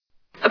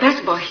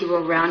basketball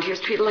hero around here is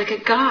treated like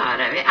a god.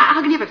 I mean,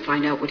 how can you ever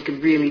find out what he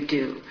could really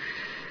do?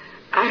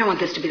 I don't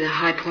want this to be the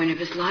high point of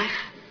his life.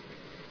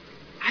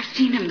 I've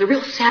seen him, the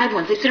real sad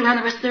ones. They sit around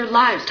the rest of their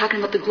lives talking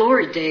about the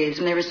glory days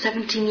when they were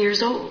 17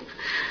 years old.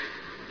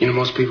 You know,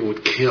 most people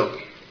would kill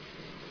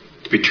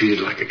to be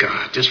treated like a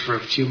god just for a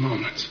few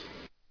moments.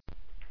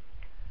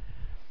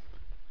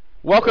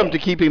 Welcome to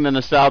Keeping the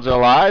Nostalgia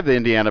Alive, the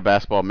Indiana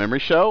Basketball Memory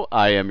Show.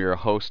 I am your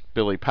host,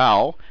 Billy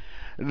Powell.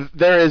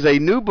 There is a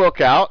new book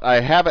out.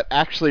 I have it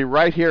actually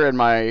right here in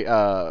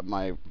my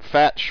my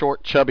fat,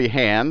 short, chubby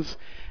hands,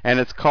 and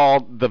it's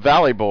called The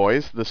Valley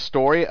Boys, The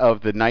Story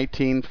of the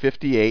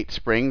 1958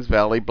 Springs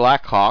Valley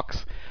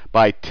Blackhawks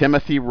by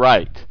Timothy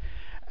Wright.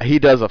 He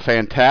does a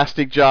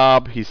fantastic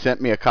job. He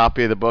sent me a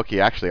copy of the book.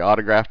 He actually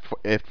autographed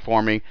it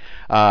for me.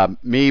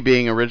 Me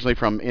being originally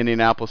from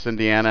Indianapolis,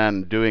 Indiana,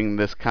 and doing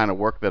this kind of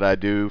work that I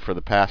do for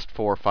the past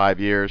 4 or 5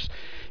 years,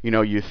 you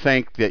know, you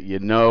think that you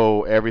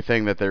know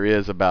everything that there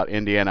is about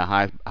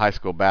Indiana high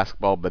school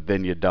basketball, but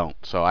then you don't.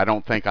 So I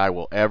don't think I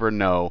will ever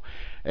know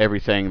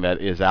everything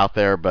that is out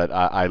there, but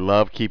I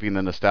love keeping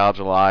the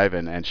nostalgia alive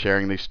and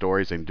sharing these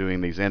stories and doing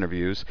these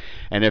interviews.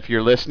 And if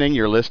you're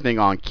listening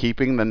on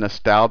Keeping the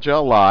Nostalgia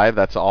Alive.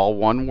 That's all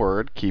one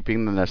word,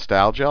 Keeping the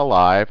Nostalgia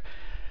Alive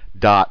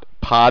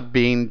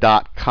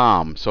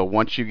 .podbean.com. So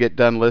once you get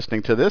done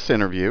listening to this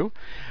interview,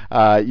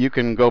 you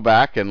can go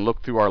back and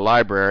look through our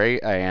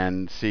library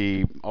and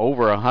see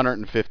over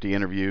 150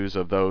 interviews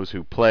of those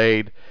who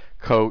played,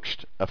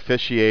 coached,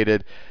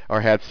 officiated,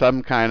 or had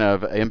some kind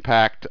of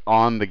impact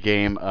on the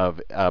game of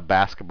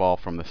basketball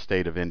from the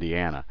state of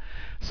Indiana.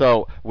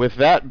 So with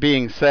that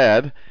being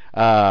said,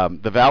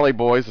 the Valley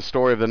Boys, the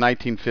story of the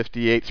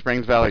 1958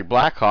 Springs Valley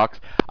Blackhawks,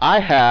 I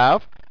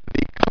have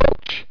the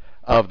coach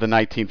of the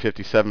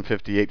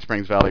 1957-58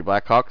 Springs Valley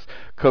Blackhawks,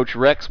 Coach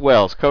Rex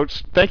Wells.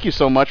 Coach, thank you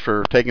so much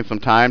for taking some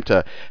time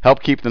to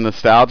help keep the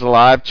nostalgia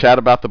alive, chat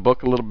about the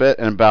book a little bit,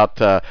 and about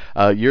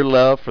your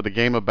love for the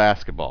game of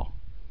basketball.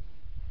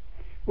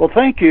 Well,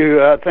 thank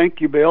you,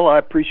 Bill. I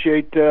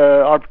appreciate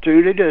the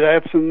opportunity to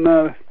have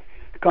some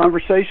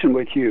conversation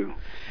with you.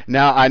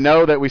 Now, I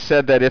know that we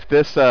said that if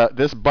this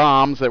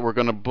bombs, that we're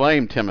going to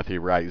blame Timothy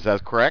Wright. Is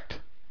that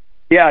correct?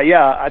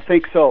 Yeah, I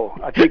think so.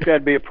 I think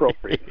that'd be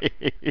appropriate.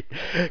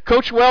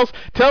 Coach Wells,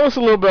 tell us a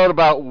little bit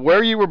about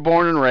where you were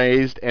born and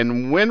raised,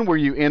 and when were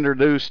you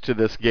introduced to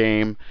this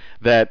game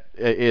that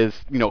is,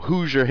 you know,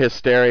 Hoosier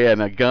hysteria,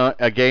 and a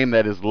game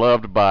that is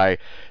loved by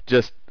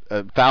just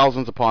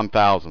thousands upon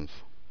thousands.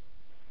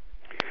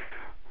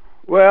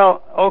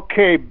 Well,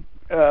 okay,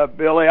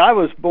 Billy, I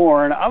was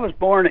born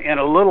in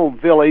a little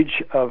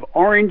village of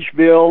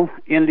Orangeville,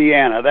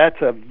 Indiana.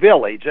 That's a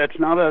village. That's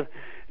not a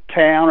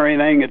town or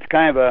anything. It's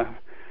kind of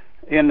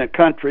in the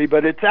country,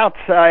 but it's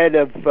outside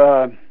of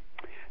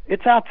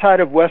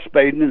West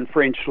Baden and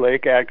French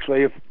Lick,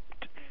 actually,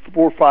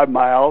 4 or 5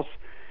 miles.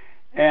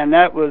 And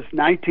that was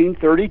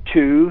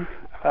 1932.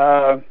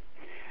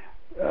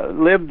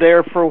 Lived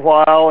there for a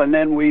while, and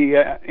then we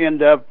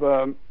end up.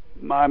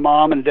 My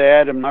mom and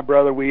dad and my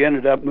brother, we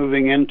ended up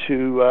moving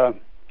into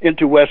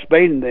West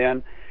Baden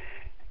then,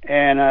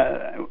 and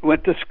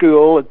went to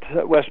school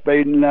at West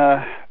Baden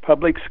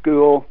Public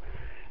School,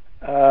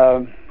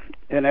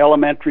 in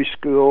elementary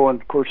school,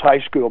 and of course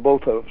high school,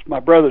 both of us. My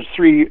brother's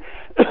 3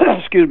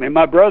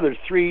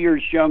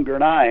 years younger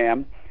than I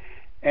am,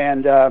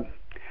 and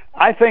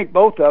I think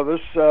both of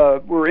us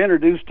were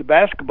introduced to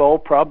basketball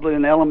probably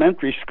in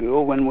elementary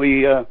school when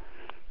we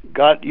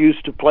got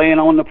used to playing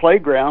on the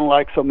playground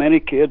like so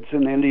many kids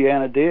in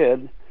Indiana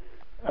did.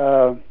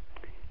 And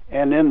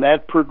then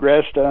that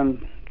progressed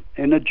in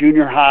the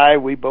junior high.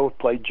 We both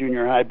played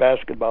junior high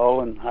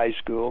basketball in high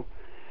school.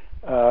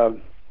 But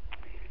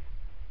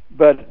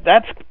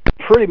that's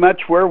pretty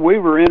much where we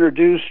were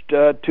introduced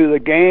to the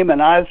game,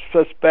 and I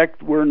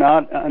suspect we're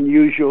not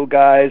unusual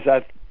guys.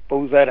 I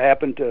suppose that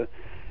happened to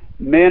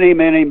many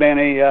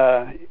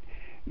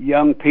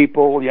young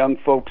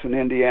folks in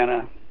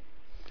Indiana.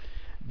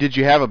 Did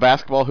you have a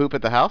basketball hoop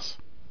at the house?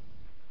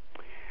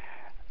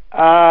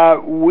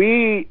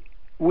 We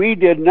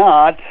did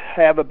not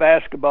have a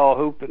basketball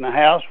hoop in the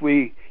house.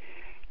 We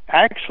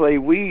had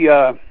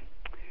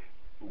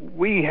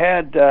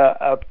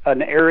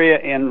an area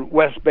in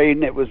West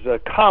Baden. It was a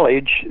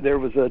college. There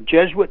was a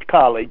Jesuit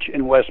college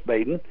in West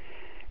Baden,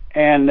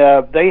 and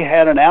they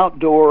had an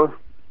outdoor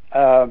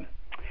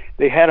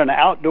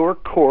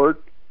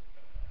court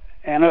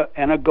and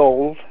a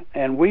goal,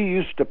 and we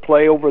used to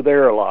play over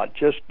there a lot,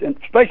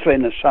 especially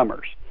in the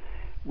summers.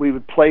 We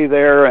would play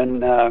there,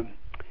 and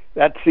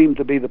that seemed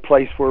to be the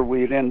place where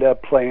we'd end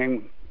up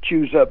playing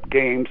choose-up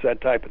games,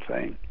 that type of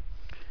thing.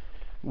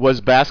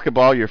 Was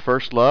basketball your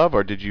first love,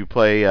 or did you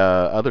play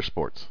other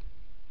sports?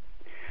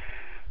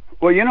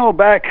 Well, you know,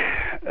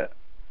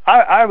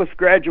 I was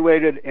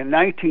graduated in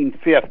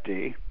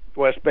 1950,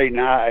 West Baden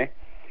High,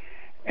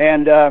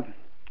 and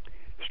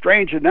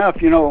strange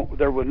enough, you know,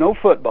 there was no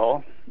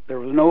football.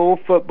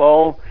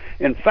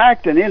 In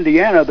fact, in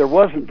Indiana, there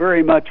wasn't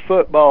very much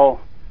football,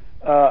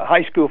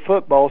 high school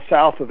football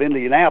south of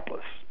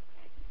Indianapolis.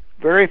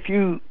 Very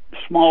few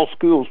small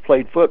schools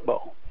played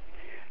football.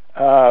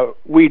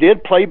 We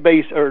did play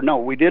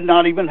we did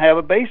not even have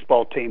a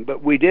baseball team,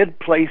 but we did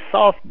play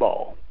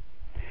softball.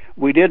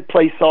 We did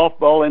play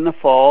softball in the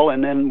fall,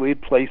 and then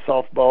we'd play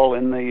softball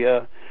in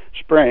the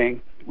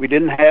spring. We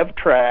didn't have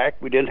track.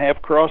 We didn't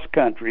have cross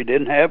country.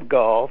 Didn't have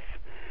golf.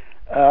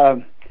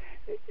 I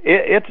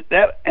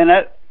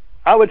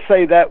would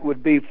say that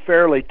would be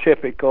fairly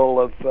typical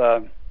of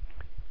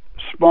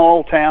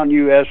small town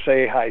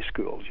USA high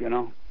schools.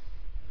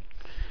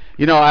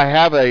 I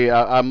have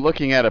I'm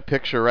looking at a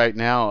picture right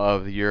now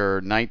of your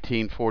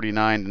 1949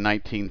 to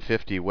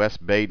 1950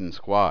 West Baden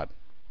squad.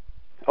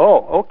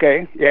 Oh,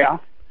 okay, yeah.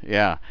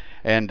 Yeah,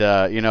 and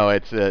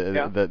it's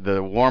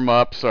the warm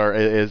ups are.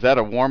 Is that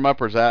a warm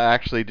up, or is that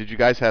actually? Did you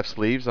guys have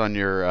sleeves on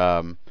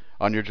your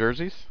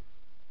jerseys?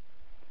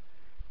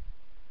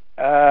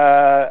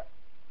 I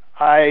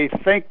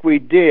think we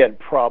did,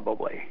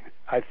 probably.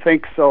 I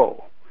think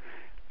so.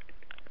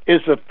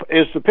 Is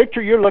the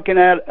picture you're looking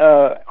at?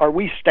 Are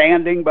we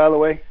standing, by the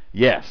way?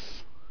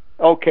 Yes.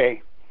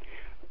 Okay.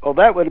 Well,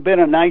 that would have been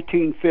a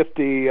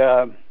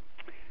 1950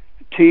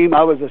 team.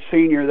 I was a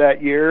senior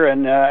that year,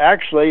 and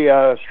actually,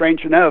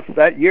 strange enough,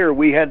 that year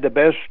we had the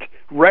best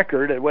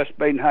record at West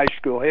Baden High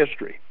School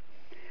history.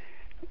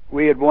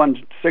 We had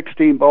won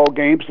 16 ball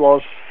games,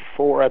 lost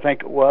 4, I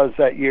think it was,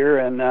 that year,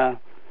 and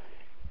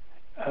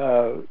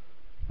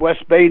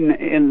West Baden,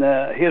 in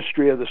the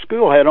history of the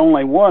school, had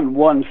only won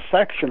one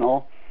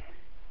sectional,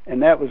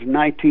 and that was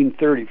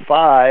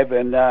 1935.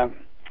 And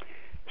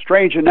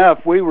strange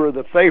enough, we were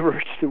the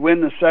favorites to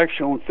win the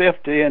sectional in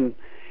 50, and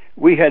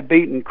we had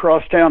beaten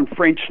Crosstown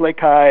French Lick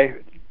High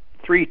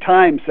 3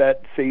 times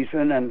that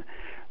season. And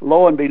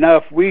lo and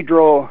enough, we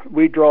draw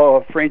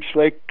French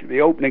Lick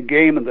the opening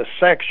game of the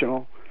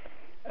sectional,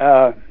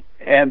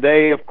 and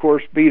they, of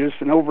course, beat us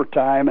in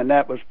overtime, and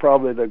that was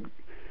probably the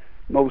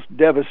most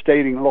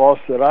devastating loss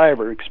that I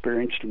ever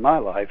experienced in my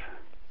life.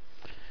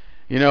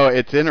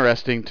 It's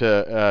interesting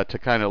to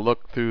kind of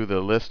look through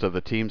the list of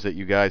the teams that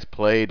you guys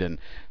played, and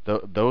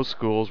those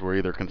schools were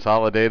either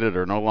consolidated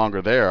or no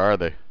longer there, are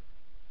they?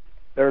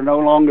 They're no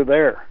longer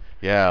there.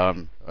 Yeah.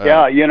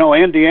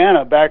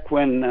 Indiana, back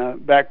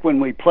when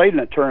we played in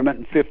a tournament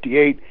in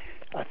 '58,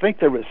 I think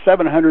there was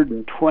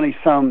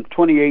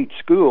 728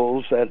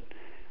 schools that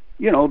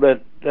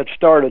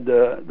started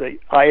the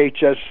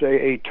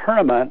IHSAA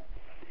tournament.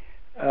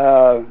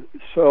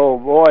 So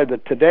boy,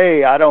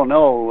 today, I don't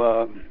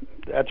know,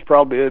 that's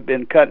probably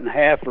been cut in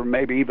half or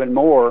maybe even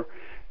more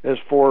as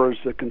far as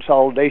the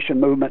consolidation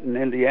movement in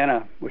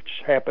Indiana,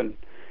 which happened,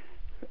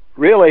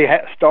 really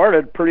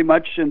started pretty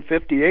much in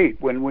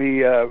 '58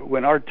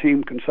 when our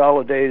team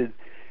consolidated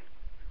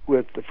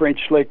with the French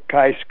Lick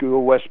High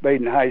School, West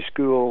Baden High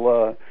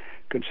School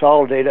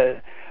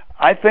consolidated.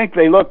 I think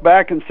they looked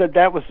back and said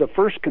that was the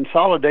first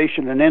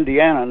consolidation in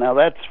Indiana. Now,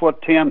 that's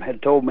what Tim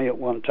had told me at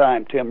one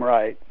time, Tim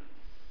Wright.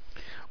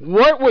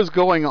 What was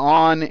going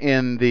on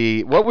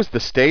what was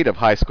the state of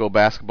high school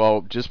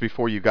basketball just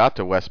before you got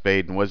to West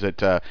Baden? Was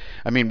it,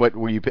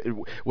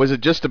 was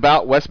it just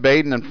about West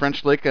Baden and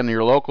French Lick and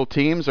your local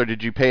teams, or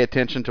did you pay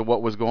attention to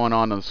what was going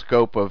on in the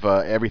scope of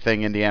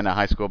everything Indiana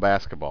high school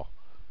basketball?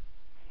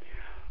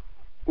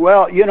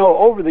 Well,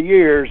 over the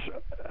years,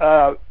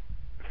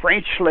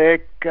 French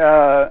Lick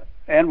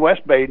and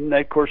West Baden,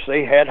 of course,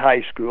 they had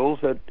high schools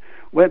that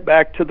went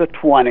back to the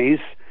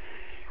 20s.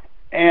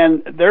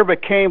 And there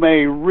became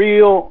a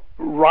real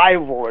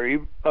rivalry,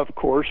 of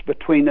course,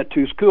 between the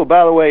two schools.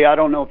 By the way, I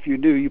don't know if you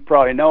do, you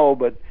probably know,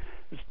 but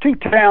the two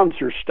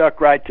towns are stuck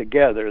right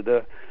together.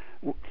 The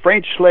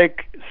French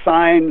Lick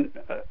sign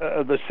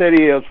of the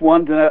city is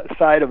one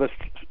side of a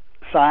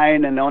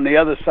sign, and on the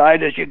other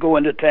side, as you go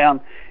into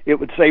town, it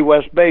would say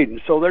West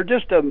Baden. So they're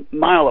just a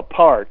mile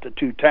apart, the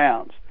two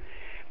towns.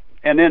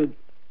 And then,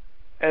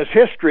 as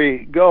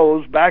history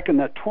goes, back in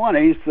the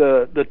 20s,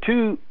 the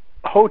two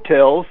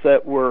hotels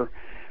that were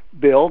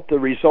built, the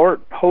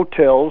resort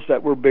hotels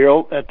that were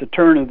built at the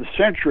turn of the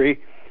century,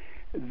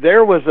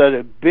 there was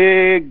a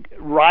big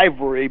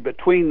rivalry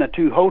between the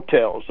two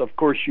hotels. Of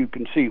course, you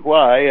can see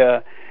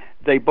why.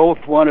 They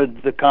both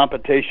wanted the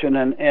competition,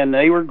 and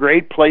they were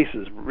great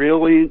places,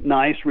 really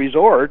nice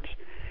resorts,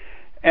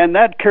 and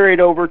that carried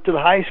over to the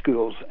high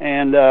schools.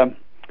 And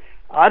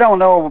I don't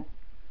know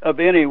of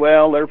any,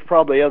 well, there's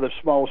probably other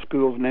small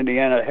schools in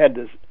Indiana that had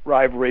this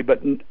rivalry,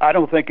 but I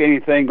don't think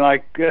anything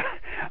like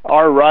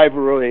our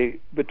rivalry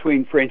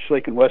between French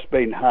Lick and West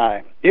Baden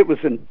High. It was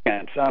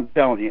intense, I'm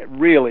telling you,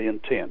 really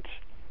intense.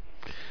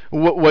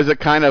 Was it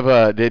kind of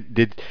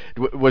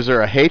was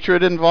there a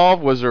hatred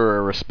involved? Was there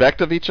a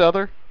respect of each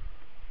other?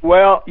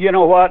 Well, you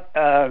know what?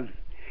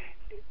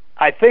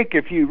 I think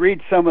if you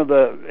read some of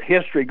the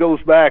history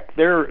goes back,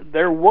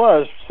 there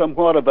was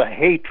somewhat of a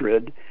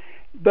hatred,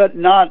 but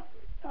not,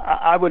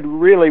 I would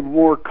really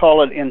more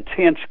call it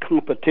intense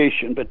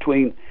competition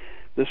between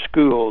the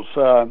schools.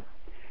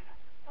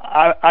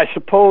 I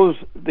suppose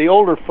the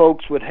older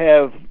folks would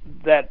have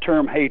that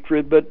term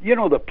hatred, but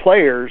the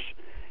players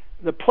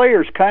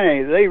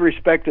kind of, they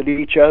respected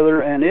each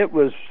other, and it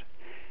was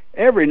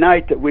every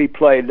night that we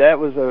played, that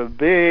was a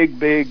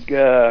big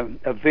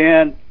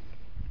event.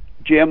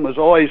 gym was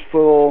always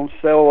full,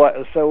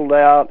 sold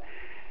out,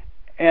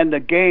 and the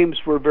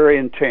games were very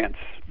intense,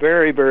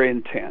 very, very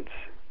intense.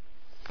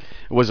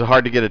 Was it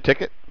hard to get a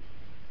ticket?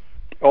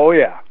 Oh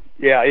yeah,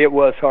 it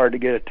was hard to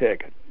get a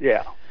ticket.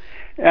 Yeah,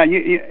 and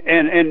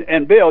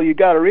and Bill, you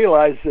got to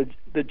realize that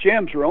the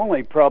gyms were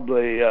only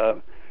probably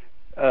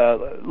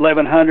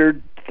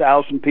 1,100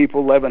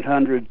 people,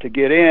 1,100 to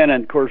get in,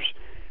 and of course,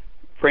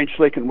 French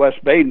Lick and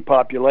West Baden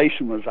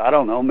population was, I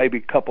don't know, maybe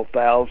a couple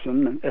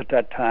thousand at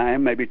that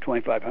time, maybe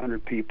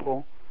 2,500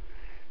 people.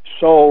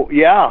 So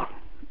yeah,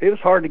 it was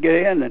hard to get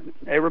in, and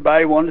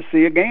everybody wanted to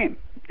see a game.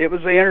 It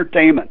was the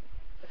entertainment.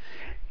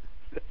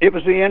 It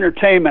was the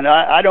entertainment.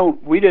 I don't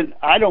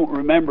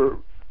remember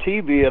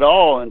TV at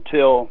all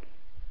until,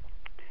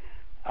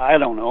 I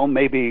don't know,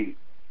 maybe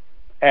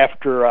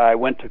after I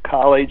went to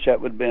college.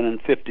 That would have been in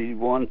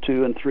 51,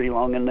 2, and 3,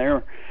 long in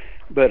there.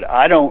 But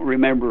I don't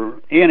remember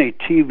any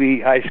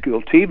high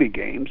school TV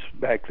games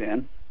back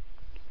then.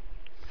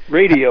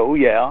 Radio,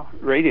 yeah,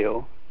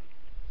 radio.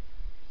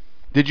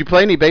 Did you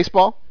play any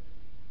baseball?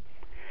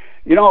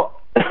 You know,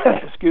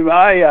 excuse me,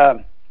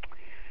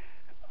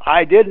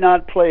 I did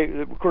not play.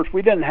 Of course,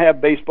 we didn't have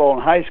baseball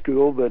in high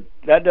school, but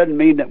that doesn't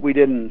mean that we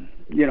didn't,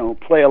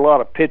 play a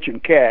lot of pitch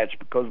and catch,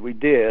 because we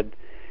did,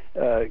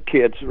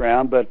 kids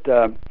around. But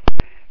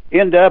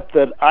end up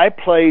that I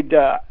played,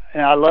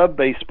 and I love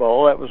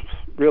baseball. That was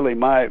really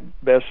my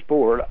best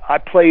sport. I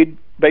played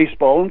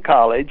baseball in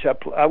college.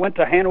 I went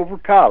to Hanover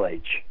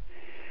College,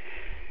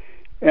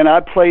 and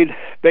I played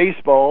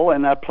baseball,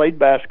 and I played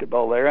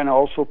basketball there, and I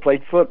also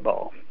played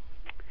football.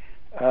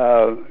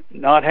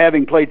 Not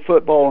having played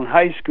football in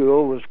high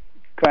school was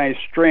kind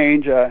of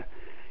strange.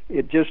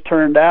 It just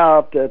turned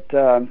out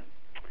that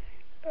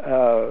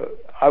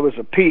I was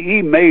a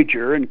PE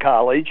major in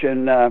college,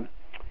 and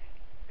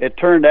it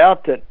turned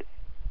out that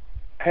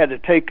I had to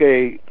take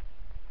a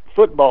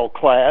football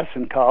class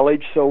in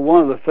college. So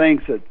one of the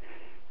things that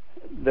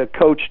the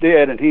coach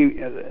did, and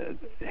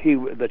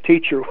the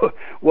teacher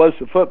was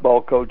the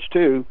football coach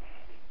too,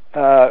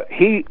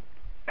 he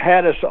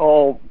had us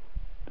all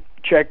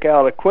check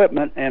out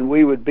equipment, and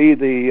we would be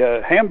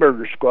the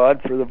hamburger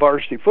squad for the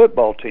varsity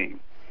football team.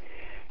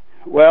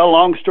 Well,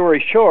 long story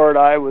short,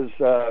 I was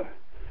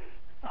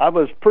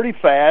pretty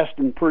fast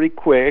and pretty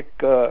quick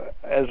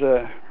as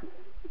a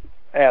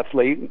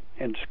athlete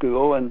in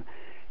school, and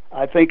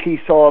I think he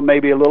saw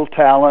maybe a little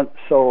talent.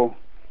 So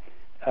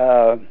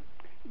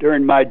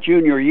during my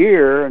junior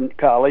year in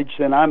college,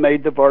 then I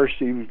made the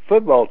varsity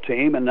football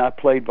team, and I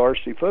played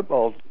varsity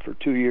football for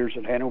 2 years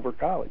at Hanover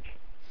College.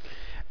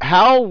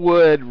 How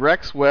would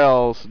Rex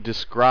Wells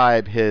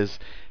describe his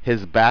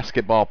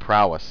basketball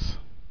prowess?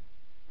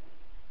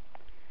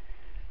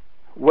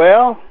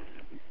 Well,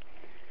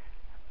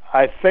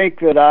 I think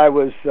that I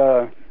was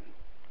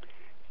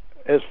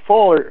as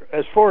far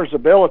as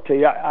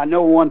ability. I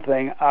know one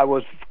thing: I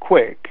was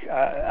quick.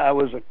 I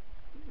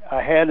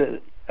had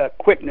a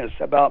quickness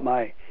about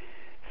my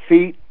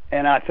feet,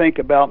 and I think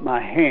about my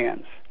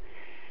hands.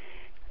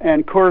 And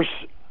of course,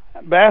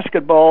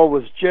 basketball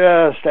was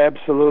just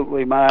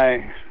absolutely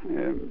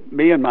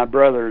me and my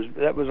brothers.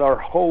 That was our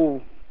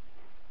whole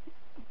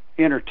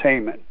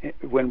entertainment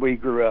when we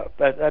grew up.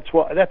 That's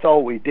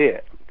all we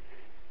did.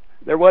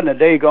 There wasn't a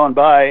day gone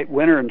by,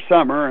 winter and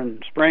summer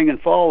and spring and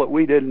fall, that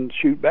we didn't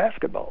shoot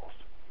basketballs.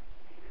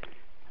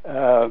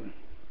 I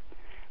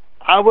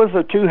was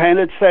a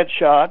two-handed set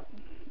shot,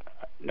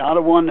 not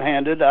a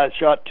one-handed. I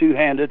shot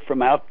two-handed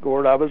from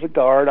outboard. I was a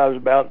guard. I was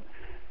about,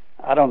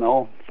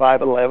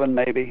 5'11",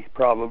 maybe,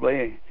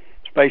 probably,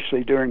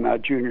 especially during my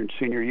junior and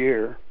senior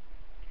year.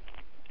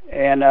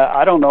 And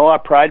I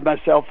pride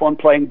myself on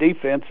playing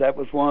defense. That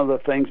was one of the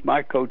things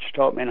my coach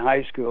taught me in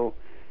high school,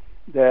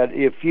 that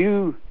if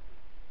you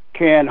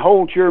can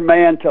hold your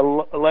man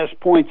to less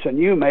points than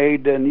you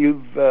made, then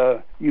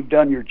you've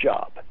done your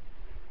job.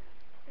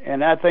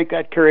 And I think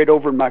that carried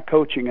over in my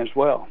coaching as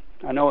well.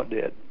 I know it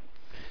did.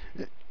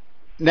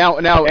 Now,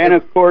 and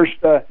of course,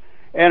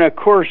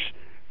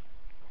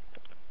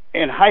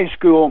 in high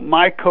school,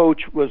 my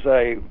coach was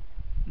a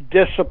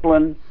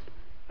disciplined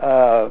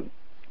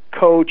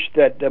coach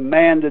that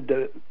demanded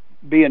to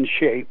be in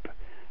shape,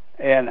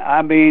 and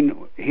I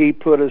mean, he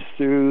put us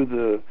through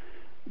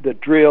the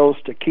drills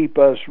to keep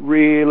us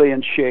really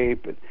in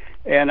shape.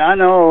 And I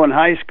know in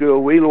high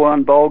school we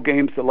won ball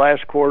games the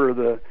last quarter of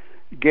the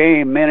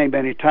game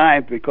many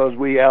times because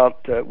we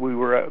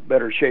were in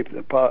better shape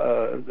than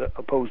the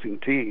opposing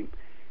team.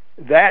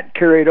 That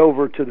carried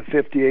over to the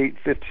 58,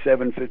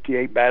 57,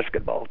 58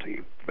 basketball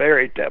team.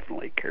 Very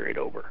definitely carried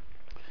over.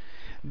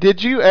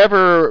 Did you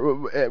ever,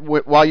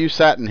 while you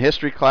sat in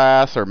history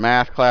class or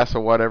math class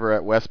or whatever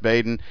at West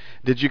Baden,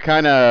 what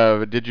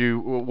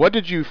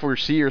did you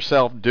foresee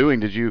yourself doing?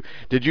 Did you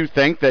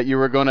think that you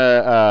were going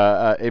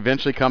to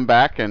eventually come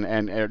back,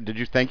 and did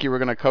you think you were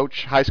going to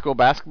coach high school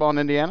basketball in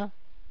Indiana?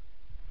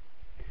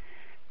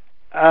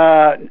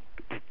 I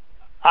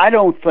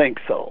don't think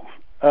so.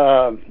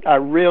 I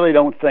really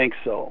don't think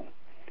so.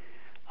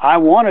 I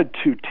wanted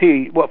to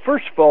teach. Well,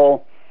 first of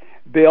all,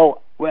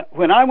 Bill,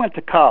 when I went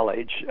to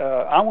college,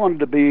 I wanted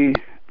to be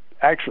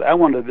actually, I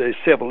wanted to be a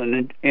civil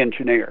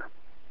engineer.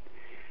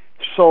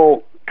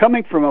 So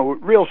coming from a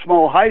real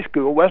small high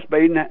school, West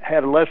Baden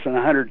had less than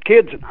 100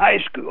 kids in high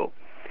school.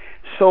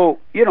 So,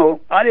 you know,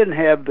 I didn't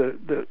have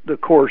the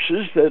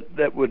courses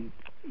that would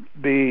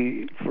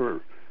be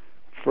for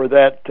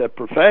that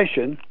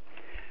profession.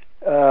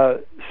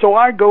 So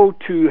I go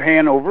to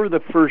Hanover the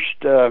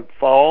first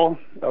fall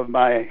of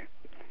my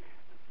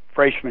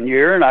freshman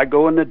year, and I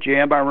go in the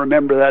gym. I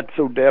remember that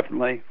so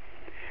definitely.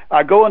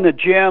 I go in the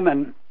gym,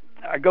 and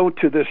I go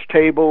to this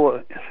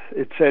table.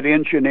 It said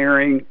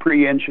engineering,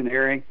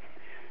 pre-engineering,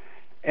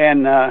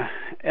 and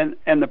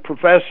the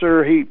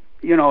professor, he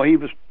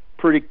was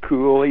pretty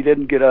cool. He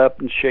didn't get up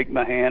and shake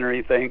my hand or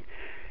anything.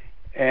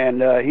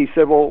 And he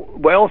said,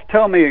 "Well,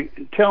 tell me,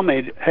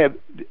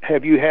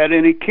 have you had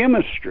any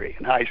chemistry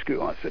in high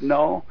school?" I said,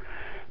 "No,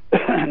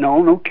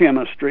 no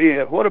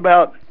chemistry. What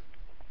about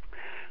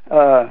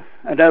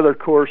another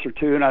course or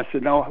two?" And I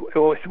said, "No.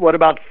 What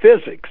about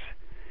physics?"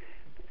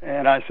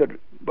 And I said,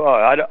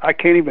 "Well, I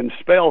can't even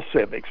spell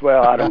civics."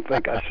 Well, I don't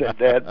think I said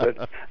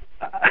that,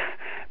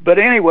 but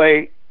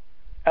anyway,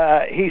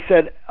 he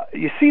said,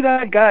 "You see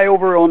that guy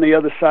over on the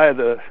other side of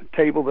the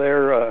table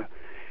there?"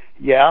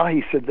 Yeah,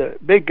 he said, "The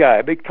big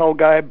guy, big tall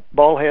guy,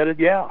 bald-headed."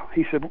 Yeah,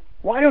 he said,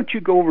 "Why don't you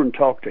go over and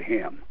talk to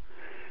him?"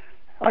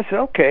 I said,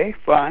 "Okay,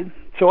 fine."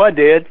 So I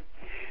did.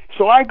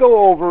 So I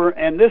go over,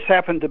 and this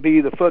happened to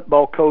be the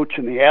football coach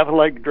and the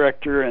athletic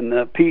director and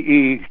the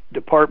PE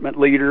department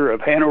leader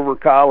of Hanover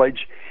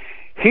College.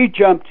 He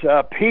jumps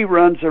up, he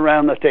runs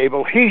around the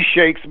table, he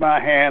shakes my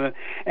hand,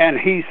 and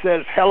he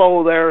says,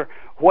 "Hello there.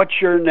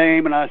 What's your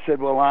name?" And I said,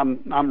 "Well,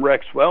 I'm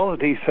Rex Wells."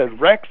 And he said,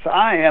 "Rex,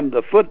 I am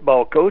the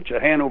football coach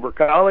at Hanover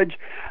College.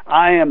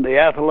 I am the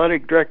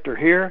athletic director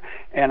here,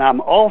 and I'm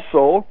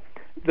also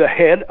the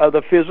head of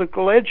the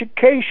physical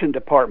education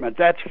department."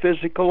 That's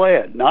physical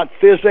ed, not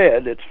phys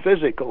ed. It's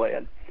physical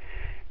ed.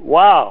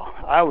 Wow,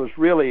 I was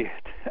really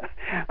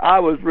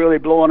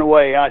blown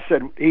away.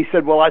 He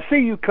said, "Well, I see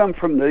you come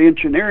from the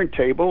engineering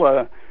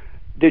table.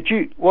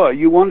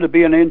 You wanted to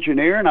be an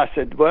engineer?" And I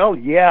said, "Well,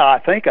 yeah, I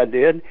think I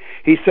did."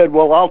 He said,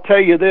 "Well, I'll tell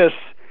you this,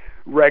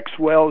 Rex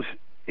Wells,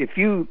 if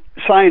you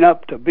sign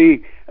up to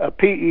be a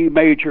PE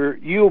major,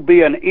 you'll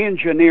be an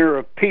engineer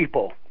of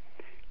people."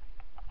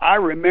 I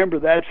remember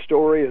that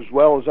story as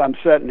well as I'm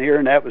sitting here,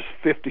 and that was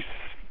 50,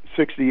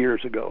 60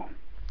 years ago.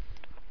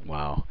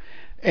 Wow.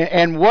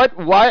 And what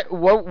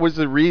was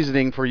the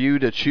reasoning for you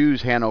to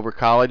choose Hanover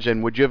College,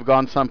 and would you have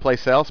gone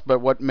someplace else? But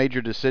what made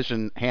your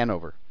decision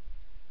Hanover?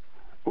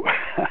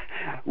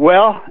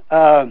 Well,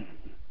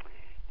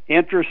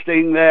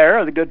 interesting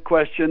there. The good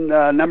question.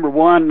 Number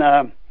one,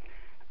 I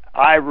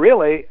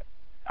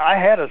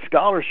had a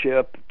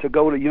scholarship to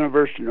go to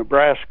University of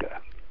Nebraska.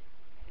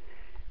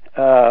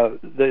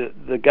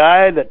 The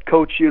guy that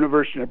coached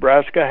University of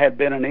Nebraska had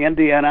been an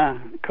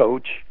Indiana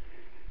coach,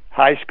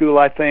 high school,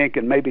 I think,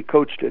 and maybe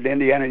coached at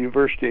Indiana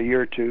University a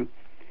year or two.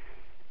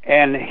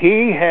 And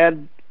he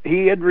had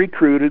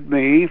recruited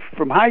me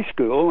from high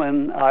school,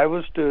 and I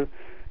was to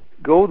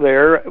go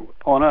there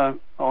on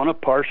a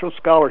partial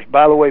scholarship.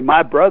 By the way,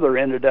 my brother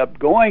ended up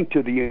going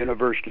to the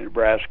University of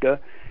Nebraska,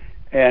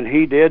 and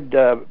he did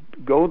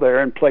go there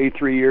and play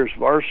 3 years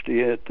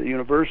varsity at the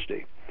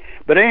university.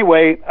 But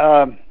anyway,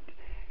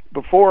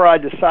 before I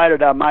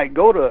decided I might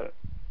go to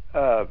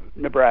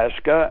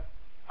Nebraska,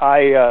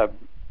 I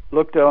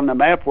looked on the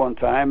map one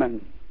time,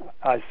 and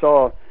I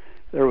saw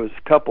there was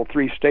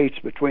three states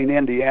between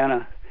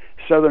Indiana,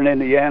 southern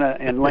Indiana,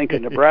 and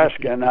Lincoln,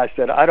 Nebraska, and I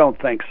said, "I don't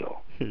think so."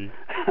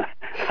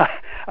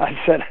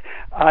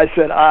 I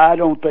said, "I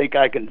don't think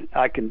I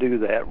can do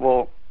that."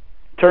 Well,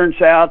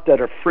 turns out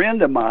that a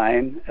friend of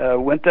mine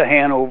went to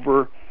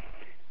Hanover,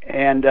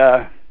 and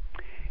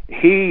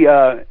he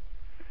was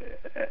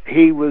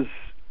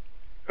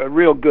a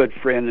real good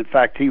friend. In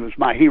fact, he was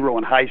my hero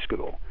in high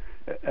school,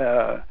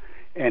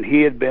 and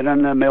he had been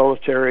in the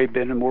military,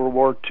 been in World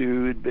War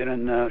II, had been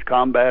in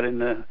combat in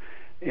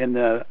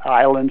the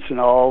islands and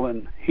all.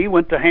 And he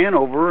went to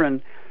Hanover,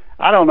 and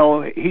I don't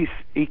know. He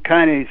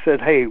kind of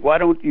said, "Hey, why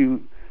don't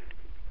you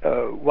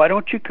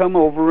come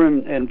over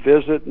and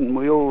visit, and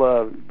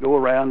we'll go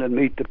around and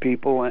meet the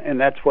people." And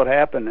that's what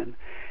happened.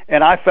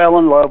 And I fell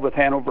in love with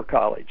Hanover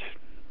College.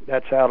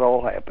 That's how it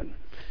all happened.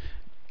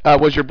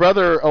 Was your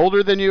brother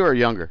older than you or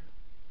younger?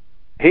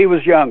 He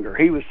was younger.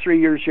 He was 3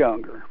 years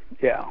younger.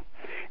 Yeah.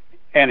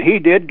 And he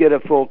did get a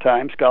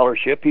full-time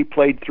scholarship. He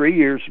played 3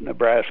 years in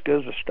Nebraska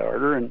as a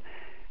starter, and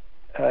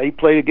he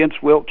played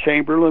against Wilt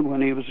Chamberlain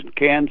when he was in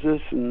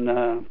Kansas,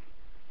 and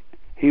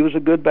he was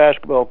a good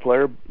basketball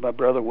player. My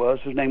brother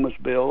was. His name was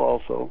Bill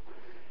also.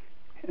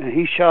 And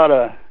he shot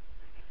a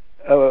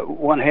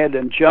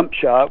one-handed jump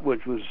shot,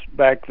 which was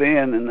back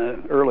then in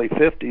the early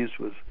 50s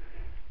was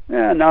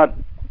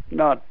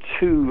not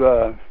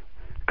too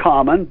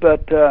common,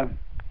 but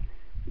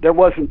there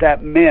wasn't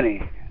that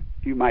many,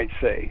 you might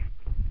say,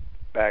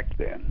 back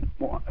then,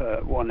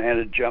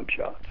 one-handed jump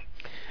shots.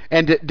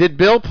 And did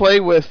Bill play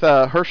with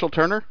Herschel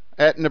Turner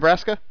at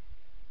Nebraska?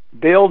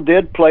 Bill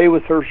did play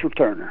with Herschel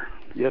Turner.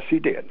 Yes, he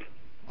did.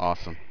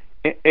 Awesome.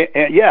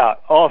 Yeah,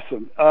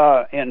 awesome.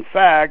 In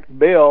fact,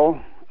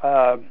 Bill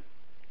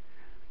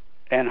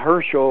and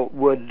Herschel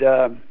would,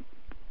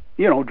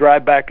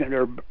 drive back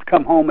or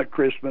come home at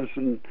Christmas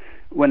and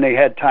when they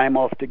had time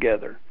off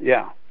together.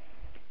 Yeah.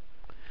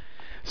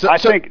 I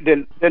think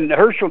didn't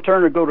Herschel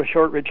Turner go to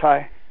Shortridge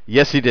High?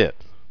 Yes, he did.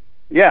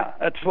 Yeah,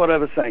 that's what I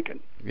was thinking.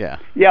 Yeah.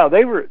 Yeah,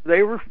 they were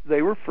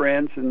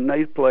friends and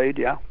they played.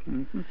 Yeah.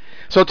 Mm-hmm.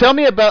 So tell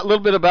me a little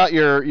bit about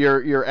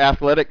your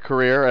athletic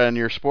career and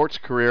your sports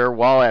career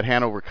while at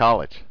Hanover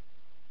College.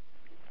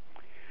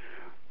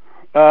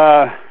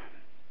 I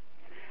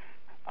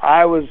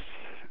was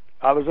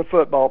a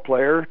football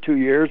player 2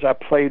 years. I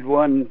played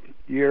 1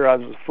 year. I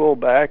was a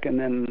fullback, and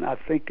then I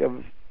think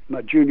of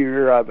my junior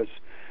year I was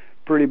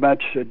pretty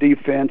much a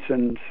defense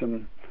and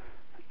some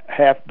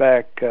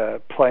halfback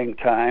playing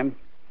time.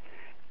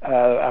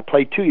 I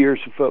played 2 years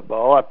of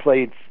football. I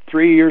played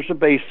 3 years of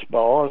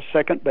baseball, a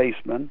second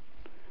baseman.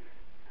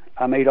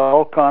 I made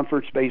all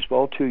conference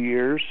baseball 2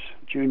 years,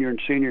 junior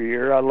and senior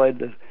year. I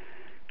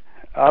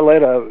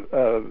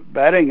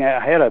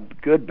had a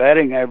good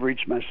batting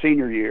average my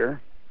senior year.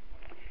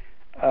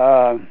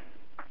 I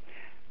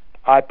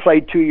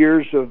played 2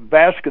 years of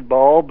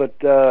basketball, but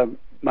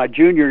my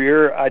junior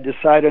year I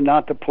decided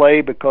not to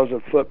play because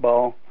of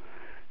football.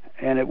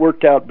 And it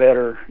worked out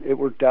better.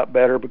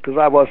 Because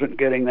I wasn't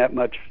getting that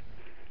much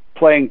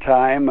playing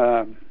time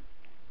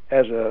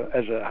as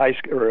a high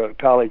school or a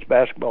college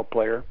basketball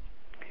player.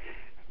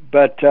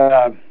 But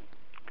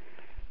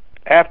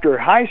after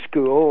high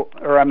school,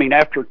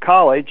 after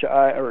college,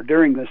 or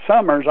during the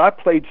summers, I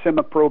played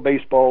semi-pro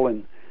baseball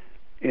in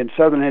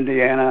Southern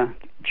Indiana,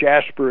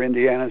 Jasper,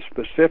 Indiana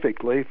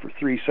specifically, for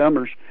 3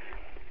 summers.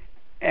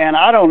 And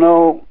I don't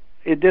know,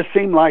 it just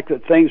seemed like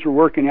that things were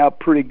working out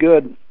pretty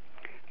good.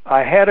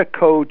 I had a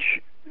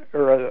coach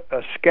or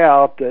a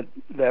scout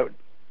that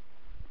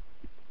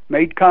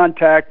made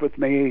contact with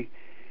me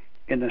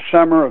in the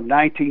summer of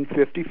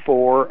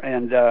 1954,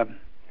 and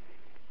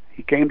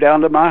he came down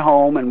to my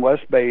home in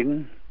West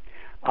Baden.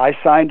 I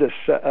signed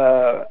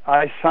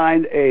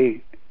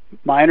a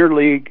minor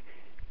league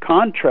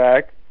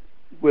contract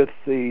with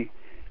the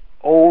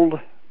old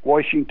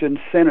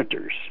Washington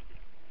Senators,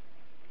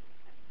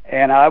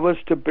 and I was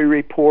to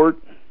report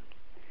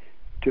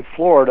to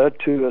Florida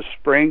to a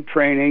spring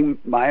training,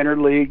 minor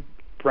league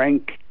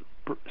spring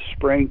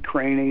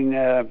training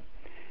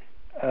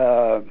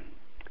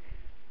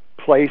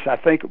place. I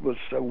think it was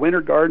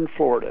Winter Garden,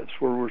 Florida. That's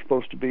where we were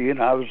supposed to be,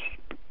 and I was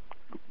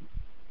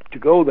to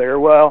go there.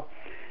 Well,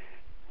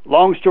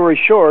 long story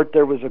short,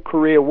 there was a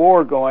Korea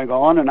War going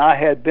on, and I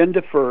had been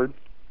deferred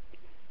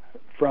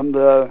from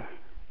the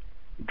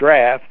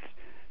draft,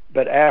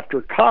 but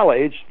after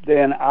college,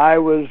 then I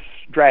was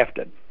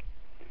drafted.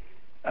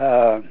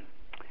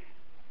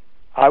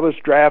 I was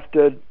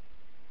drafted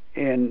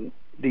in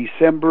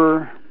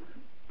December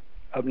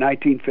of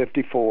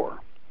 1954.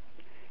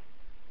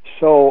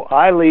 So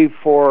I leave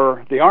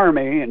for the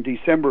Army in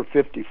December of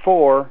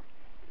 54.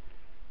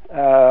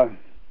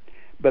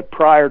 But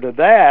prior to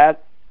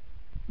that,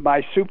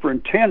 my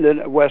superintendent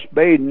at West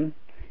Baden,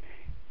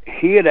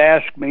 he had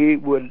asked me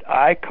would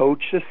I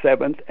coach the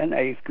 7th and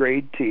 8th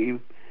grade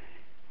team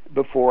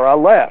before I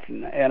left.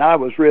 And I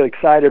was really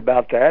excited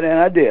about that, and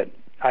I did.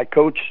 I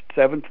coached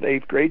 7th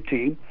and 8th grade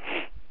team,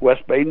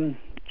 West Baden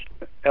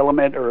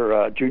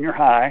junior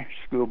high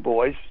school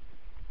boys.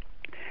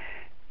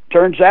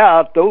 Turns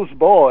out those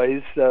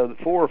boys, 4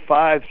 or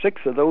 5,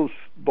 6 of those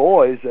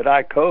boys that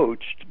I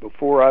coached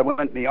before I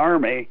went in the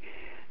Army,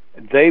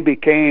 they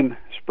became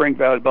Spring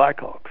Valley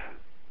Blackhawks.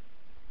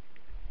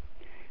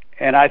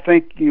 And I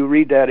think you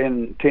read that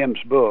in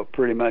Tim's book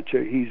pretty much.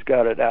 He's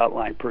got it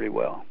outlined pretty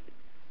well.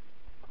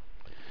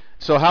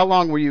 So how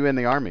long were you in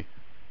the Army?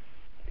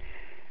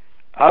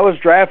 I was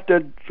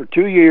drafted for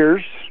 2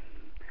 years,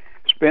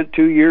 spent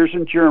 2 years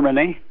in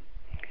Germany,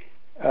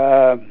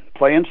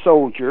 playing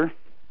soldier.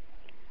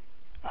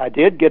 I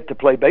did get to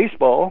play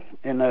baseball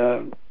in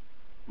a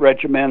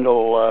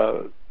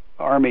regimental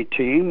Army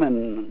team,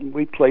 and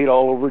we played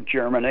all over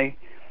Germany.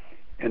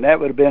 And that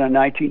would have been in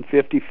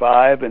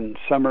 1955, and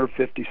summer of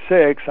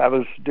 56. I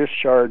was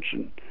discharged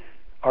in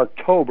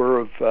October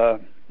of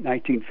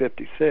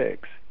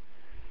 1956.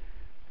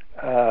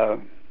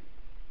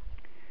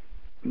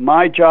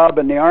 My job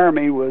in the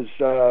Army was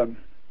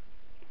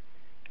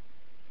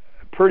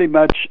pretty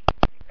much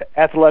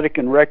athletic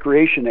and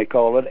recreation, they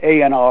call it,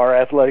 A&R,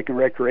 athletic and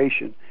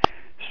recreation.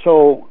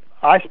 So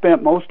I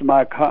spent most of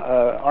my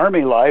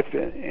Army life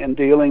in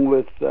dealing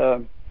with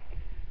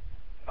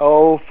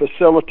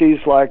facilities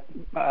like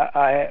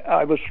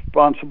I was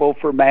responsible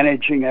for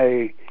managing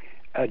a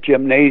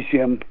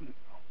gymnasium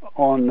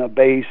on the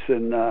base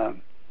in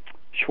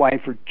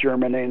Schweinfurt,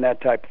 Germany, and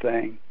that type of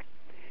thing.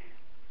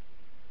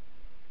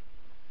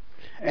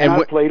 And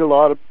I played a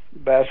lot of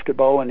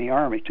basketball in the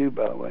Army too,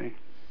 by the way.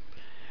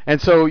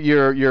 And so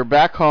you're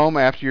back home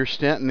after your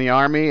stint in the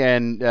Army,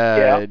 and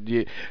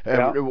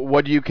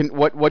what do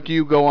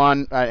you go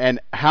on, and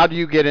how do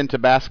you get into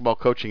basketball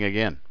coaching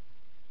again?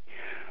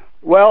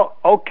 Well,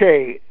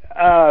 okay.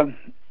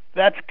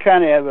 that's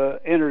kind of an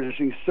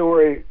interesting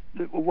story.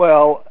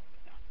 Well,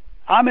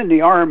 I'm in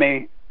the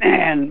Army,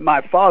 and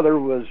my father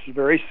was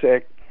very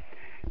sick,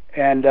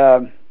 and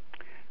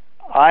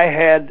I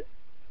had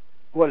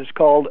what is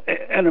called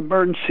an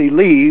emergency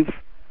leave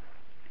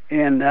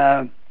in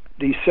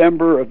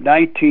December of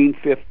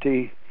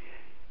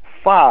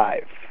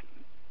 1955.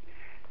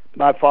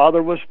 My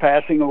father was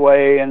passing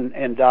away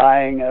and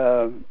dying.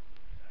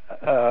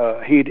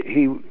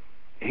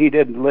 He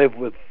didn't live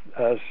with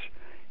us.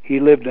 He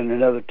lived in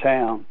another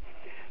town.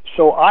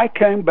 So I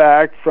came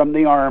back from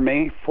the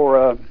Army for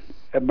a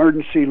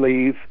emergency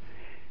leave.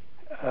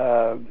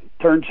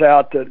 Turns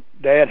out that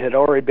Dad had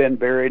already been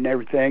buried and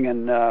everything,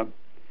 and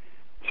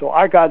so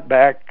I got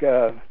back,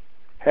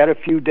 had a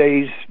few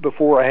days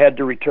before I had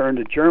to return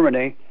to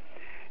Germany,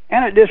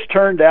 and it just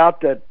turned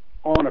out that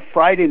on a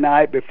Friday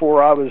night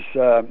before I was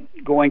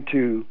going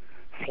to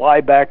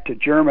fly back to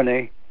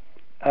Germany,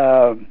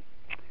 I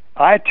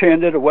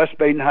attended a West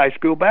Baden High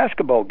School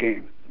basketball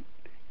game.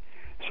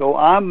 So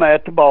I'm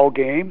at the ball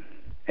game,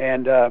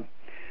 and the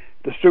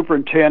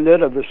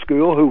superintendent of the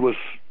school, who was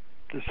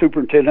the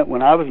superintendent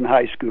when I was in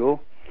high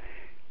school,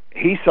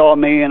 he saw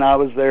me, and I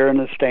was there in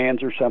the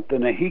stands or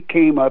something, and he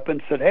came up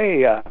and said,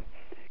 "Hey,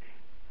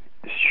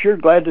 sure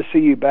glad to see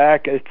you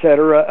back,"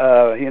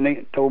 etc. And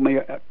he told me,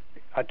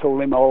 I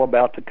told him all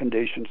about the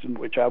conditions in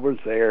which I was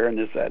there and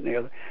this, that, and the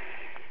other.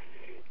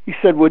 He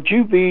said, "Would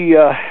you be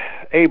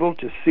able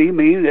to see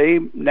me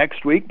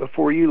next week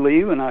before you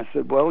leave?" And I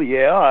said, "Well,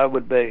 yeah, I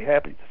would be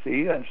happy to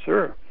see you,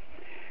 sir."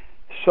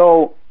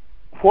 So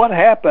what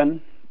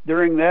happened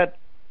during that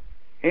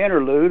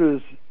interlude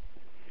is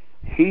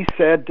he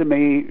said to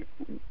me,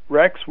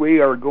 "Rex, we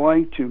are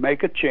going to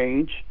make a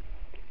change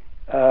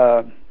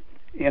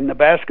in the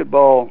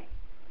basketball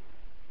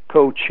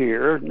coach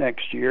here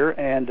next year,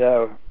 and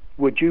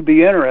would you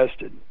be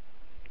interested?"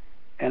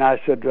 And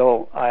I said,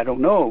 "Well, I don't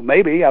know.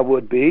 Maybe I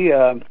would be."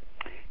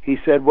 He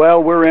said,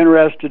 "Well, we're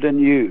interested in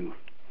you."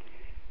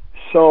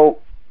 So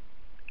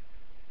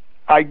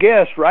I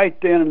guess right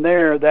then and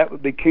there,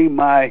 that became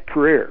my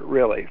career,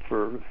 really,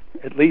 for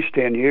at least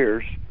 10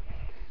 years.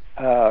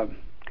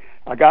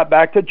 I got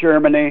back to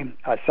Germany.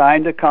 I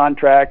signed a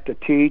contract to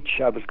teach.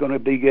 I was going to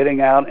be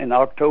getting out in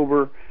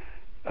October,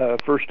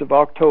 1st of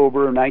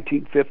October,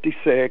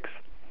 1956.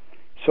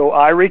 So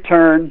I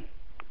returned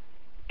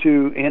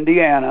to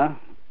Indiana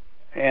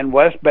and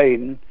West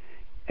Baden,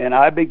 and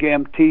I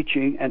began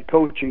teaching and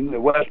coaching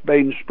the West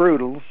Baden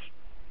Sprudels.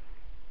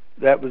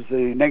 That was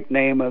the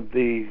nickname of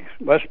the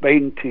West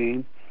Baden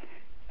team,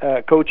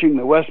 coaching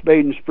the West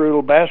Baden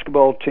Sprudel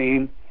basketball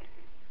team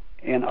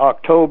in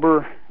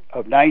October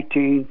of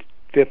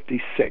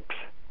 1956.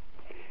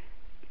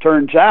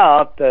 Turns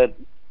out that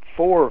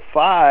 4 or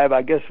 5,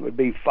 I guess it would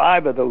be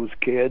 5 of those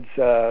kids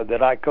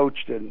that I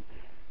coached in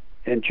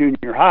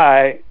junior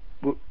high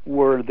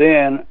were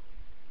then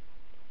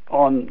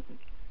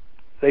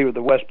they were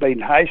the West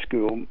Baden High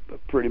School,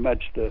 pretty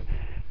much the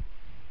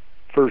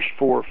first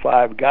 4 or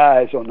 5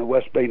 guys on the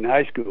West Baden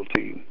High School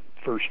team,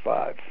 first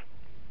 5.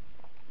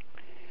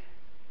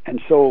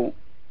 And so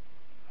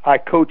I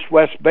coached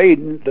West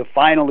Baden the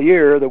final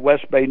year that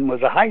West Baden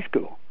was a high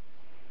school.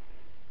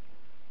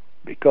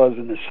 Because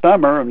in the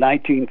summer of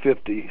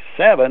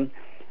 1957,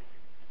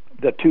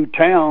 the 2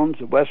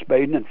 towns of West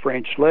Baden and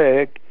French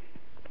Lick,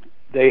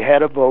 they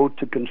had a vote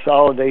to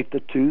consolidate the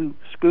 2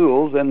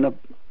 schools, and the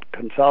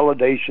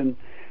consolidation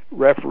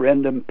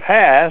referendum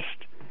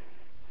passed,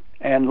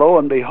 and lo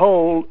and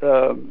behold,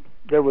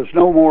 there was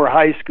no more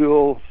high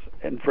schools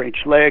in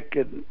French Lick,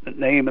 and the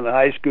name of the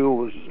high school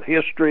was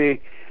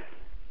History.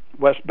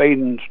 West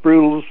Baden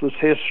Sprudels was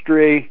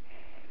History,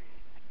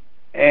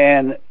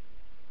 and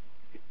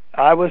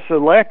I was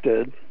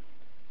selected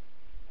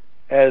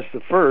as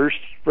the first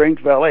Springs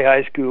Valley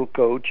High School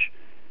coach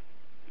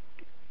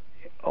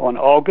on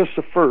August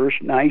the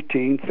 1st,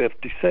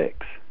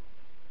 1956.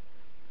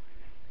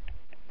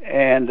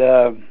 And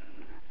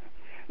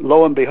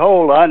lo and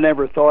behold, I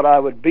never thought I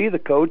would be the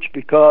coach,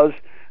 because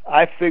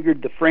I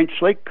figured the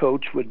French Lick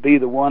coach would be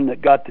the one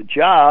that got the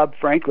job,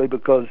 frankly,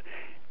 because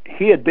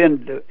he had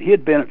been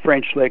at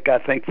French Lick, I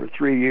think, for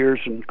 3 years,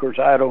 and of course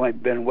I had only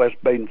been in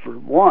West Baden for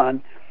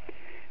 1.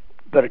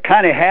 But it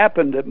kind of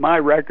happened that my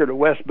record at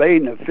West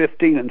Baden of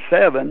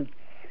 15-7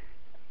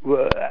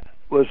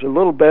 was a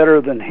little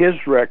better than his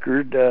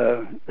record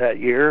that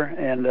year,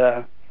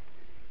 and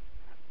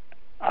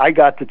I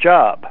got the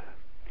job.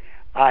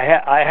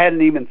 I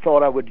hadn't even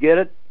thought I would get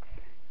it.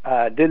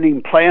 I didn't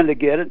even plan to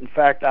get it. In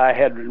fact, I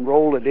had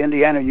enrolled at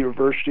Indiana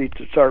University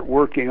to start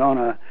working on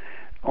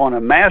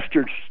a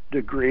master's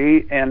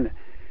degree, and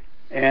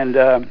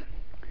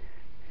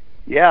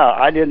yeah,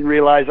 I didn't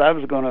realize I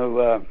was going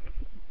to.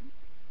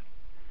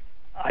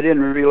 I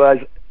didn't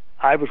realize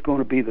I was going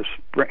to be the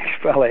Springs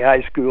Valley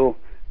High School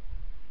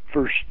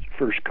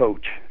first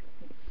coach.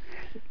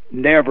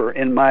 Never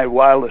in my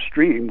wildest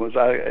dream was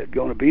I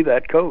going to be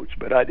that coach,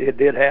 but it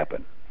did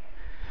happen.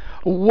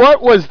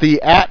 What was the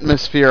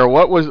atmosphere?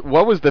 What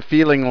was the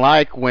feeling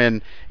like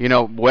when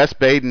West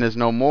Baden is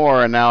no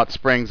more and now it's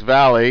Springs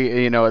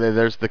Valley?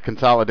 There's the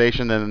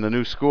consolidation and the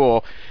new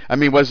school. I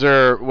mean, was it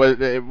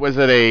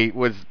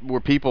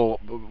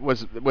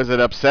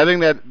upsetting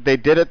that they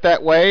did it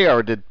that way,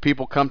 or did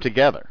people come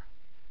together?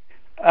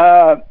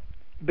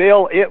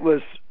 Bill, it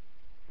was.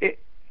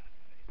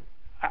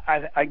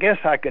 I guess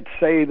I could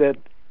say that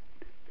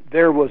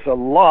there was a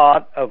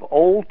lot of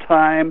old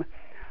time,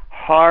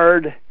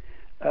 hard.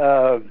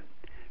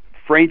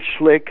 French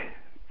Lick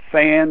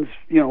fans,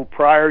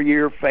 prior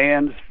year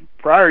fans,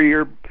 prior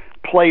year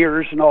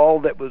players and all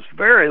that was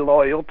very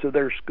loyal to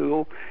their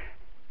school,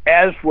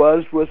 as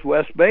was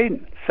West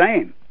Baden,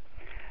 same.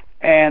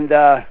 And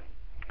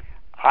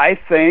I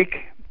think,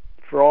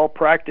 for all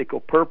practical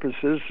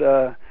purposes,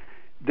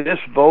 this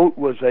vote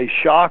was a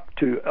shock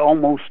to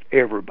almost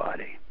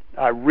everybody.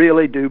 I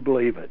really do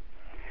believe it.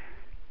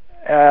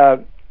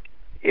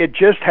 It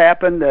just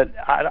happened that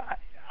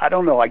I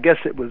don't know, I guess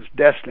it was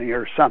destiny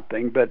or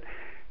something, but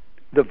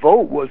the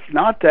vote was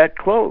not that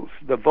close.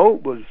 The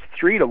vote was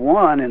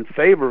 3-1 in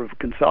favor of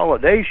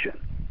consolidation.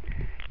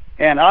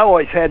 And I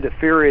always had the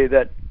theory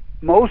that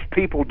most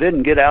people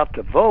didn't get out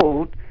to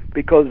vote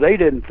because they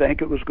didn't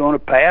think it was going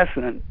to pass,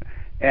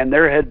 and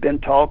there had been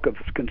talk of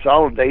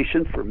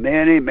consolidation for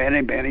many,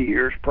 many, many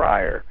years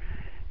prior.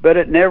 But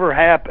it never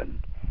happened.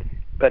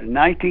 But in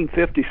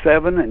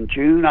 1957, in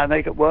June, I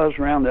think it was,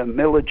 around the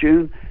middle of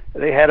June,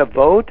 they had a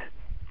vote,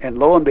 and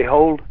lo and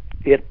behold,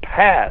 it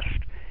passed.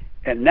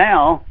 And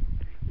now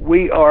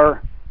we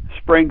are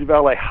Springs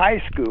Valley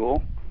High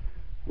School.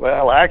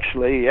 Well,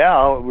 actually,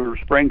 yeah, we're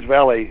Springs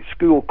Valley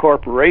School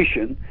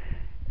Corporation.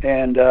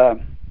 And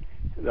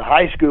the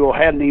high school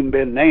hadn't even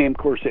been named.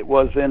 Of course, it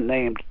was then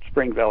named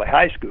Springs Valley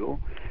High School.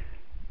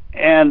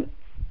 And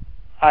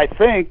I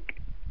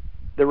think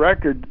the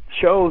record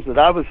shows that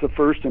I was the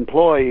first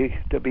employee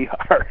to be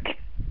hired.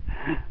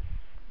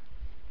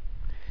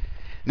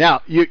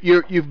 Now,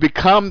 you've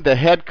become the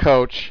head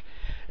coach.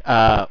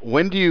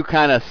 When do you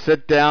kind of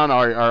sit down,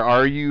 or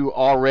are you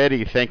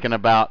already thinking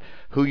about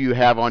who you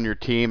have on your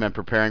team and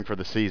preparing for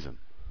the season?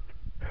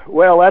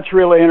 Well, that's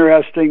really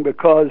interesting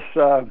because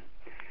I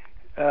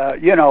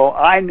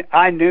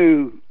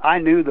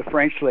knew the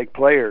French Lick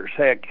players.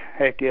 Heck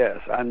yes,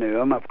 I knew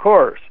them, of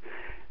course,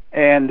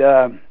 and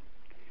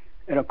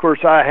of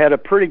course I had a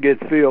pretty good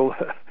feel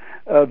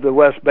of the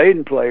West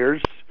Baden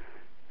players,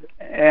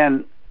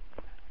 and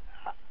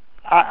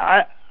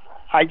I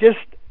just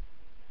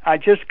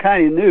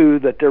kind of knew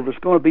that there was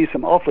going to be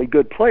some awfully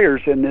good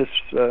players in this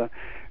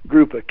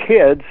group of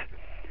kids.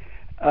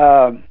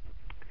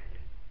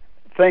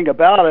 Thing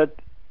about it,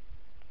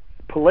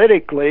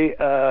 politically,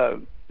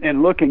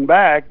 and looking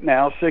back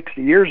now,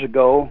 60 years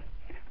ago,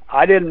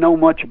 I didn't know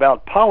much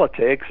about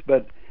politics,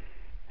 but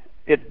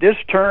it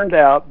just turned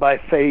out by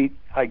fate,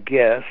 I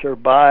guess, or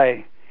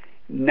by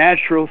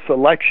natural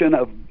selection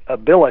of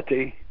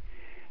ability.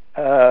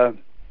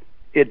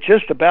 It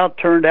just about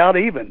turned out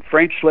even.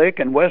 French Lick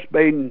and West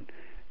Baden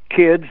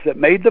kids that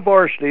made the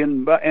varsity,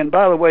 and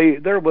by the way,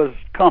 there was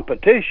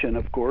competition,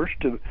 of course,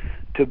 to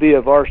be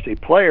a varsity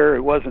player.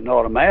 It wasn't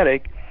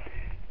automatic,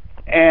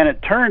 and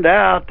it turned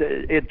out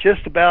it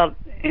just about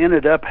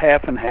ended up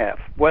half and half.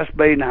 West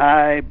Baden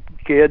High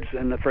kids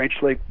and the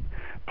French Lick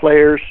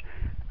players,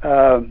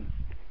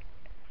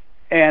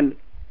 and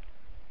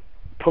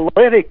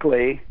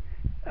politically.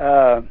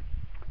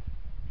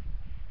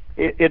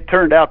 It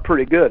turned out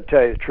pretty good, to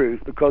tell you the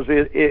truth, because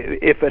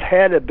if it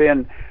had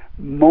been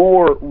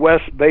more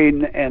West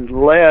Baden and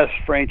less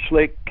French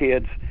Lick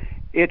kids,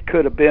 it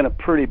could have been a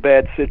pretty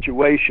bad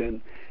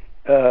situation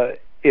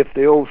if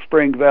the old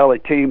Spring Valley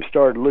team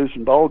started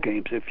losing ball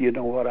games, if you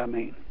know what I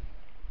mean.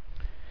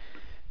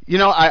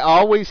 I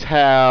always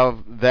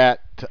have that.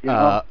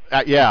 I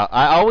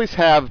always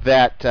have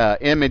that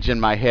image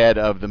in my head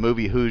of the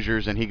movie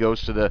Hoosiers, and he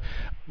goes to the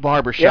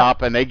barber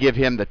shop, and they give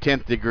him the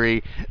 10th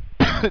degree.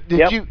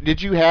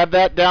 Did you have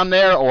that down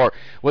there, or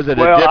was it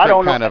a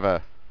different kind of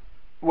a?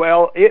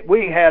 Well,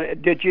 we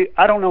had. Did you?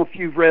 I don't know if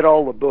you've read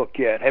all the book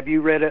yet. Have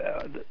you read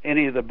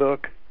any of the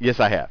book? Yes,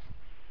 I have.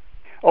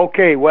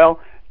 Okay, well,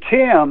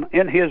 Tim,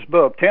 in his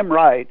book, Tim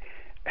Wright,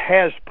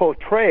 has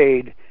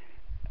portrayed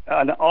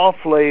an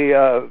awfully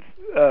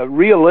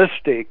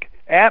realistic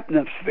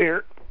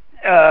atmosphere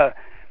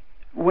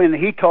when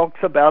he talks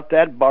about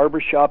that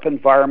barbershop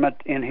environment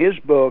in his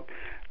book,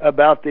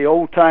 about the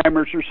old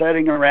timers are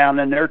sitting around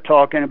and they're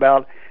talking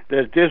about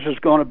that this is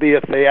going to be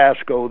a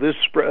fiasco. This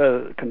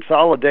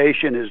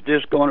consolidation is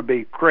just going to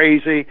be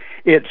crazy.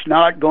 It's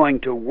not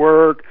going to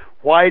work.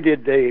 Why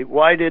did they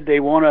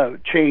want to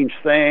change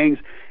things?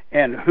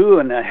 And who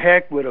in the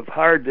heck would have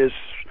hired this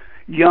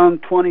young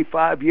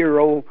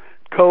 25-year-old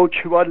coach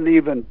who wasn't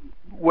even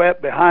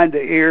wet behind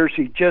the ears?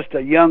 He's just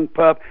a young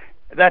pup.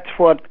 That's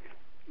what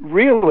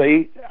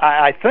really,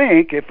 I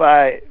think, if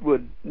I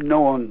would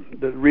know in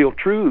the real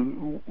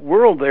true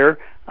world there,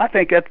 I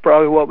think that's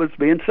probably what was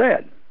being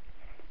said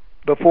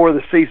before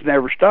the season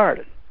ever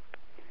started.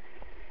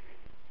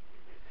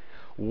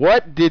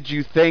 What did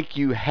you think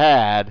you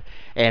had,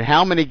 and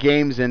how many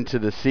games into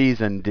the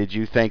season did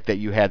you think that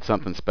you had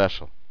something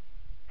special?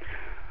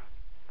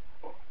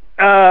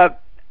 You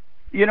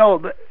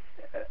know,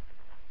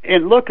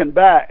 in looking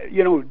back,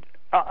 you know,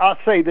 I'll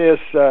say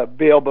this,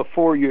 Bill,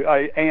 before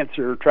I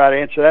try to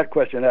answer that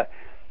question.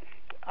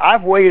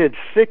 I've waited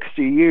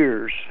 60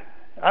 years.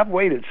 I've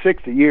waited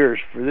 60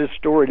 years for this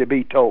story to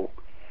be told.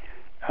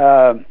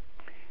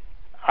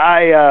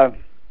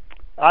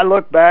 I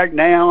look back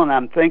now and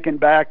I'm thinking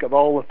back of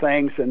all the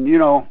things, and you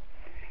know,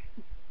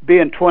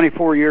 being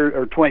 24 years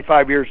or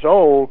 25 years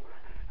old,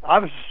 I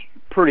was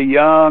pretty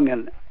young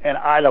and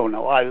I don't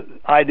know,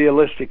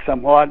 idealistic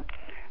somewhat.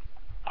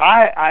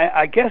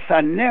 I guess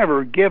I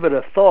never give it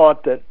a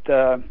thought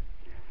that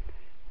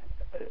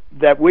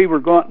we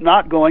were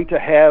not going to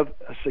have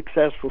a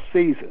successful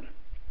season.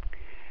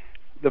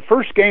 The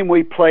first game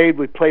we played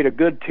a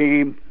good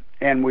team,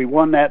 and we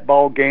won that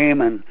ball game,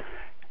 and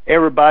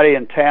everybody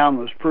in town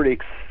was pretty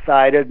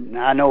excited, and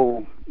I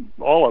know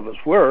all of us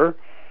were.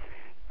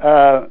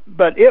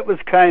 But it was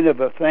kind of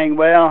a thing,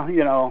 well,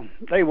 you know,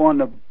 they won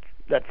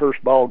that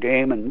first ball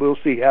game, and we'll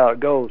see how it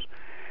goes.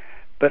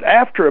 But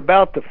after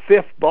about the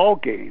fifth ball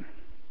game,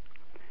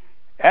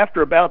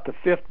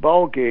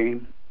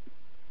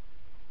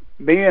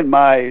 me and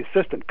my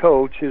assistant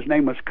coach, his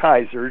name was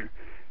Kaiser,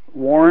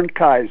 Warren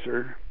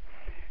Kaiser,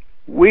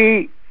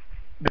 we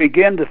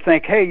began to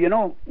think, hey, you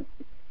know,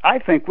 I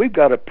think we've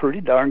got a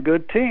pretty darn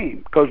good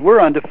team because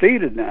we're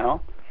undefeated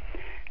now.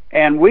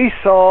 And we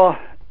saw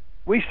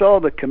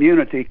the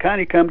community kind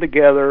of come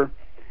together.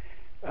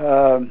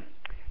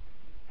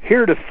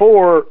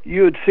 Heretofore,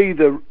 you would see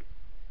the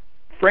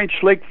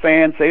French Lick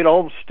fans, they'd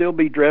all still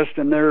be dressed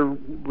in their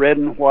red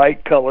and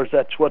white colors.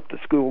 That's what the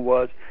school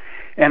was.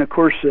 And, of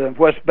course, the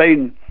West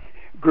Baden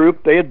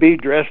group, they'd be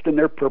dressed in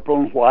their purple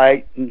and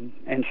white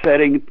and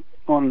sitting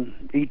on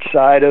each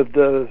side of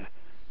the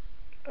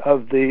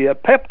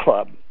pep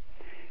club.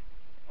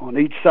 On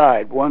each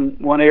side,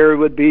 one area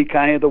would be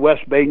kind of the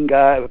West Baden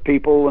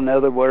people,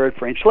 another were at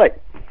French Lick.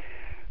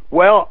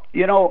 Well,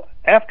 you know,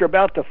 after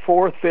about the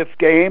fourth, fifth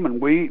game,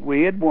 and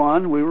we had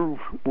won, we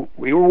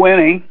were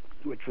winning,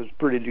 which was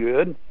pretty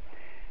good.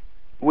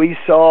 We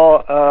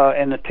saw,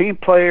 and the team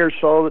players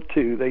saw it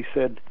too. They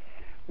said,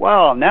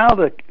 "Wow,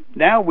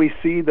 now we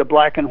see the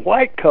black and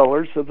white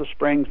colors of the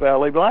Springs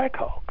Valley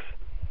Blackhawks."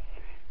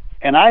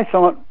 And I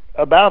thought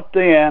about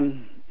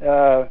then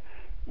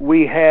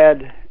we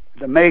had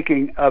the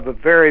making of a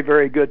very,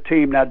 very good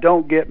team. Now,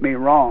 don't get me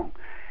wrong.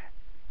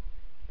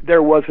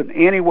 There wasn't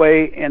any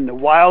way in the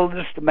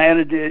wildest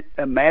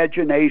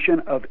imagination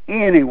of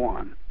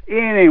anyone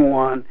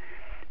in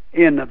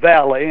the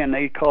Valley, and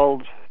they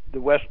called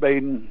the West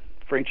Baden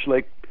French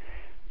Lick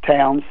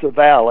towns the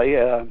Valley,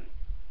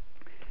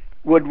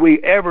 would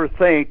we ever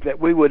think that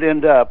we would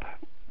end up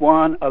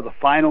one of the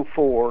Final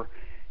Four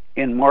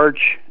in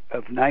March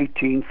of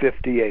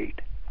 1958.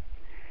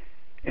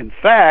 In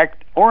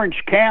fact,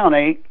 Orange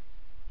County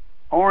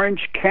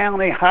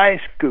high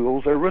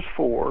schools, there was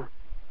 4,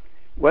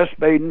 West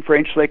Baden,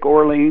 French Lick,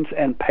 Orleans,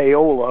 and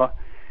Paola.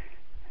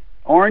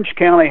 Orange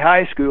County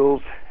high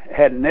schools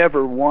had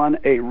never won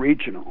a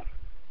regional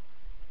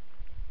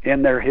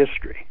in their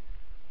history.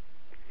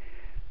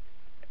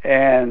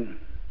 And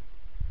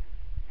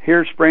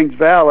here, Springs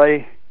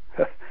Valley,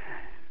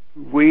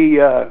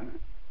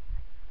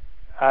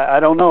 I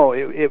don't know,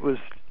 it was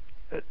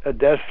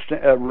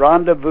a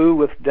rendezvous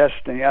with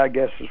destiny, I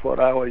guess is what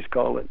I always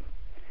call it,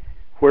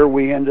 where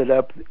we ended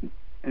up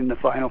in the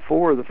Final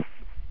Four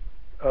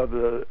of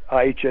the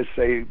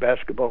IHSA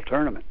basketball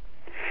tournament.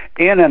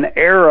 In an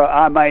era,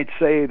 I might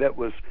say, that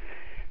was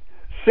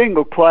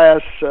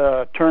single-class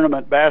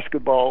tournament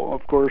basketball,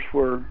 of course,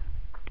 where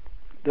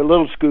the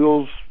little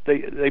schools,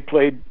 they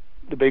played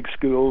the big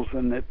schools,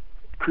 and it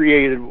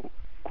created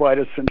quite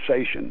a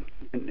sensation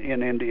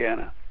in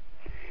Indiana.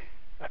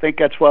 I think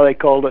that's why they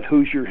called it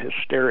Hoosier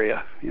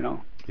hysteria, you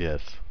know.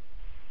 Yes.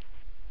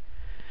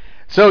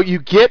 So you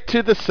get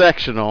to the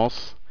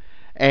sectionals,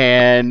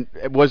 and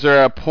was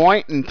there a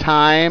point in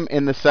time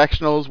in the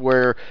sectionals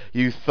where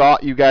you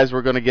thought you guys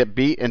were going to get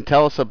beat? And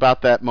tell us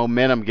about that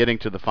momentum getting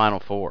to the Final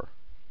Four.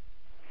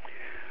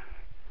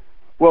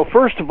 Well,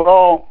 first of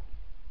all,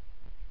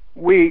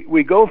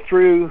 we go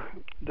through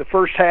the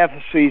first half of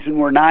the season.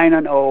 We're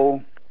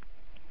 9-0,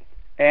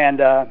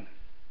 and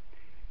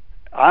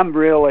I'm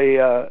really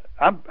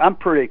I'm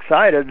pretty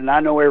excited, and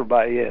I know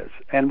everybody is.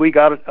 And we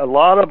got a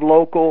lot of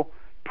local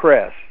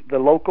press, the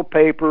local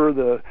paper,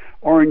 the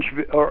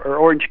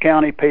Orange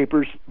County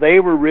papers.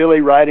 They were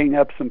really writing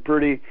up some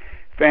pretty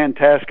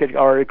fantastic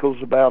articles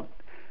about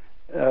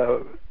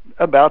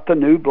the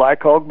new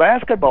Blackhawk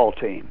basketball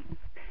team.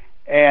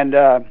 And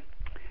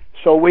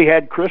so we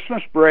had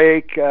Christmas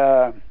break.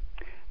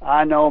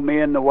 I know me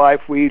and the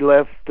wife, we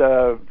left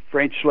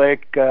French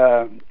Lick,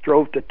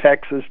 drove to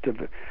Texas.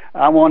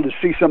 I wanted to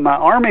see some of my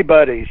Army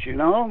buddies, you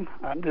know.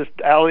 I'm just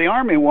out of the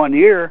Army one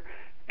year.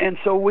 And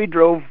so we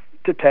drove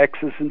to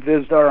Texas and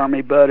visited our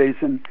Army buddies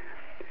and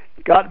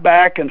got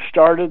back and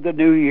started the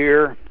new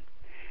year.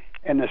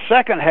 And the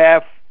second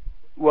half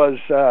was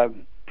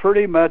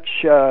pretty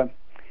much,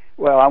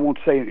 well, I won't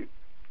say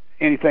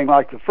anything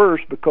like the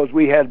first because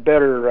we had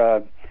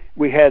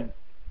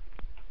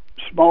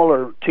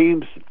smaller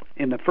teams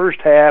in the first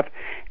half,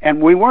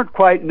 and we weren't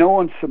quite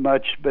knowing so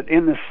much, but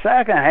in the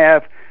second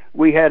half,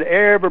 we had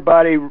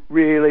everybody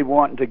really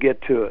wanting to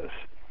get to us.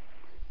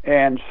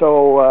 And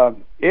so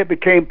it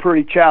became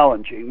pretty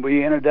challenging.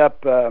 We ended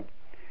up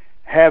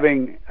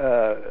having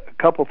a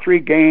couple, 3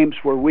 games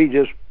where we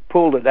just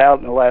pulled it out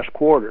in the last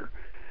quarter.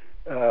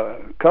 A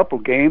couple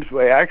games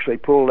we actually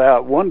pulled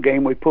out. One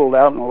game we pulled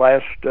out in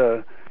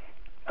the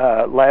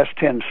last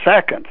 10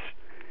 seconds.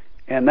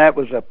 And that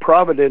was a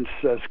Providence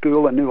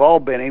school in New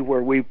Albany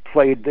where we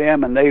played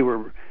them, and they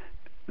were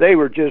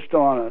just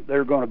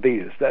they're going to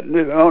beat us. That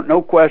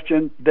no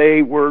question,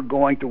 they were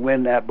going to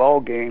win that ball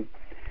game.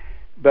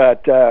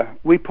 But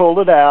we pulled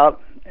it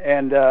out,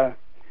 and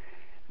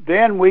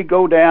then we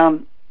go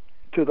down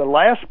to the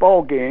last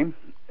ball game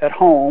at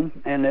home,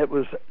 and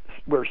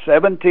we're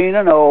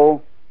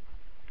 17-0,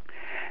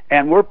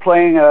 and we're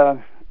playing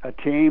a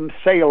team,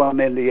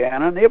 Salem,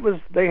 Indiana, and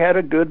they had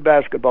a good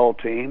basketball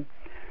team.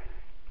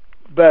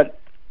 But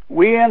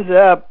we ended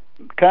up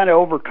kind of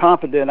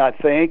overconfident, I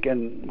think,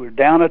 and we're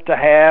down at the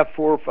half,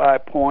 4 or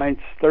 5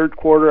 points. Third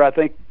quarter, I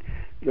think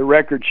the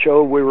record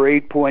showed we were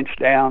 8 points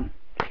down.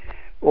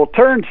 Well, it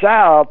turns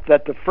out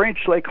that the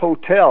French Lake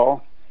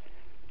Hotel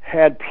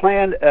had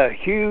planned a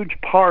huge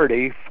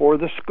party for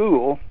the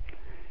school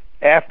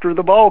after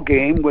the ball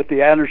game with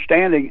the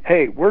understanding,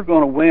 hey, we're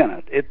going to win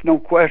it. It's no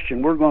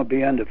question we're going to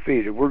be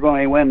undefeated. We're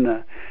going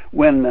to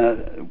win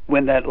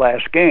that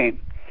last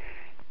game.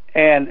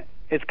 And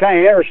it's kind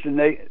of interesting.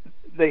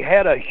 They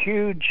had a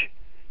huge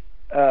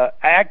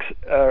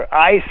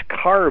ice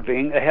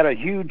carving. They had a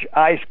huge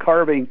ice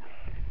carving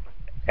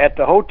at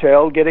the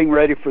hotel getting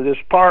ready for this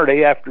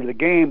party after the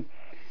game,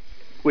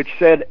 which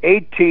said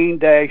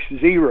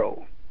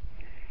 18-0.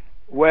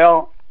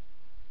 Well,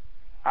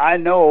 I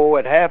know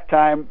at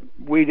halftime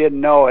we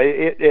didn't know.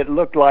 It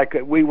looked like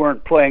we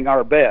weren't playing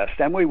our best,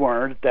 and we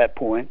weren't at that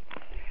point.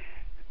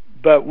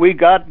 But we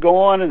got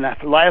going, and the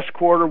last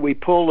quarter we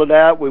pulled it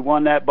out. We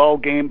won that ball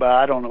game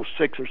by,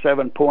 6 or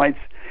 7 points.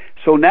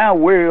 So now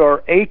we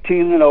are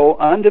 18-0,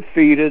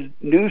 undefeated,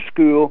 new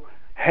school,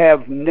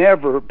 have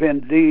never been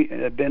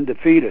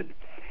defeated.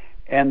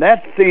 And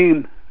that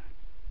theme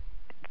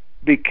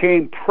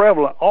became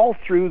prevalent all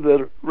through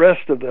the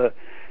rest of the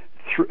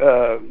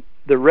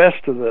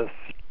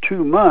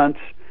 2 months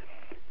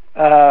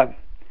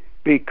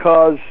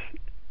because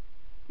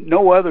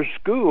no other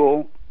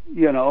school,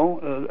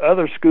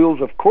 other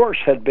schools, of course,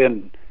 had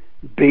been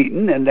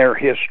beaten in their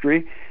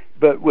history,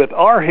 but with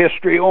our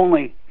history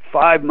only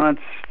 4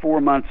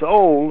 months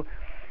old,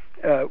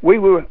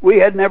 we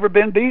had never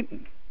been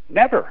beaten,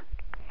 never.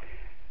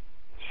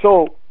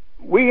 So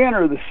we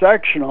enter the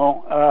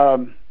sectional.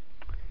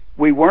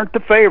 We weren't the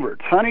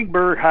favorites.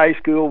 Huntingburg High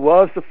School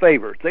was the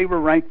favorites. They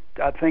were ranked,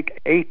 I think,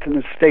 8th in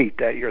the state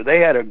that year. They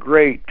had a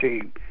great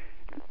team.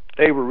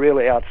 They were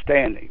really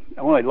outstanding.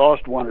 Only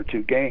lost 1 or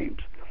 2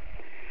 games.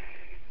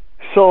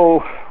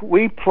 So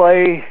we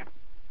play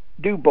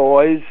Du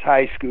Bois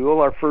High School,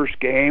 our first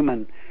game,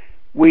 and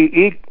we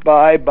eked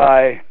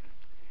by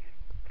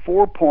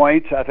 4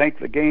 points. I think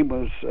the game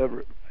was,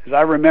 as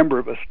I remember,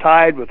 it was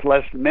tied with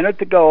less than a minute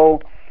to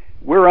go.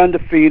 We're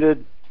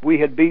undefeated. We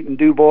had beaten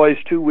Du Bois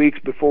 2 weeks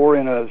before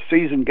in a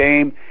season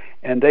game,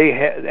 and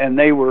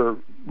they were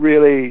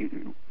really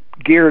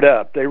geared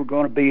up. They were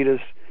going to beat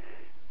us,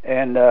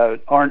 and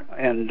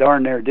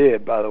darn near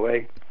did, by the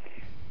way.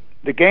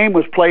 The game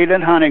was played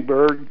in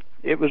Huntingburg.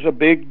 It was a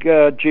big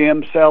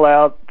gym,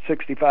 sellout,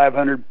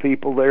 6,500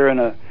 people there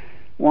in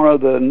one of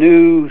the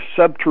new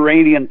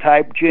subterranean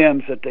type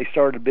gyms that they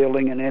started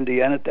building in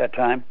Indiana at that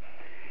time.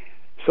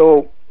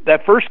 So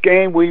that first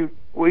game we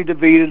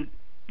defeated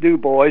Du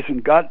Bois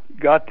and got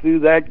through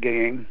that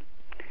game.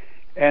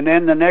 And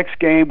then the next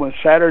game was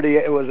Saturday.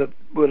 It would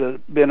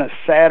have been a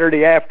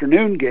Saturday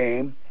afternoon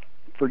game.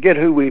 Forget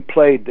who we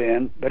played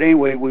then, but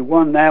anyway, we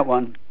won that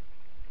one.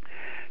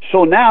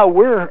 So now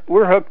we're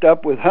hooked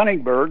up with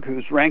Huntingburg,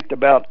 who's ranked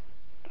about,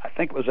 I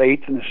think it was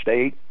 8th in the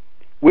state.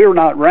 We're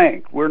not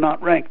ranked. We're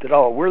not ranked at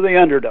all. We're the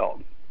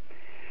underdog.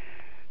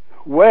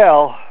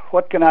 Well,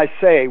 what can I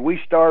say? We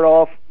start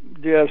off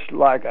just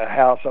like a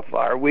house of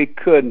fire. We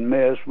couldn't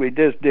miss. We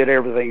just did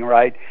everything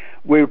right.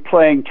 We were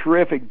playing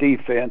terrific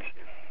defense.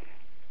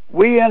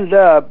 We ended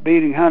up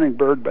beating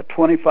Huntingburg by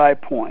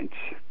 25 points.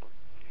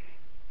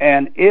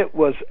 And it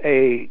was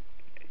the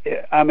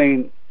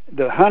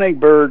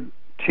Huntingburg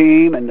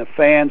team and the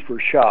fans were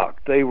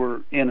shocked. They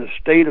were in a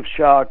state of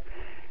shock.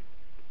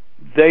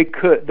 They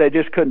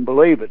just couldn't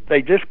believe it.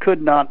 They just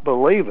could not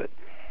believe it.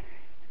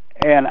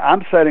 And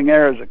I'm sitting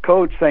there as a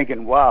coach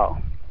thinking, wow,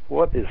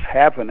 what is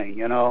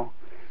happening,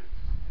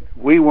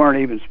 We weren't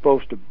even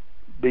supposed to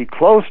be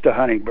close to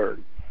Huntingburg.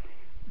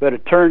 But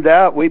it turned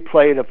out we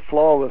played a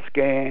flawless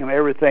game.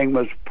 Everything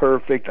was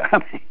perfect.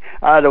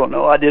 I don't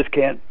know. I just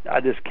can't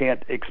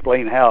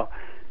explain how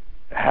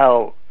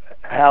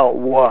it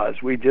was.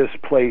 We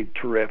just played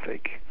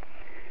terrific.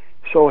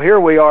 So here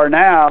we are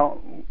now.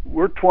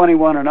 We're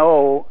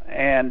 21-0,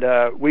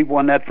 and we've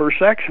won that first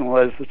sectional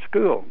as the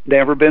school.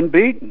 Never been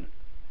beaten,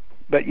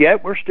 but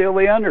yet we're still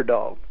the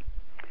underdog.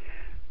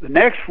 The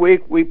next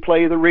week we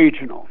play the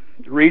regional.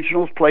 The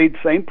regionals played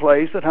same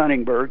place at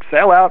Huntingburg.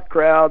 Sellout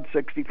crowd,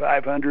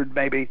 6,500,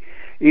 maybe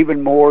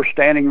even more,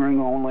 standing room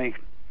only.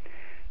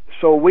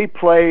 So we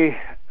play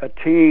a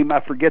team. I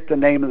forget the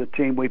name of the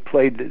team we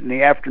played in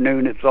the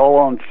afternoon. It's all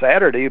on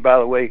Saturday, by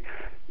the way.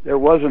 There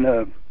wasn't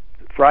a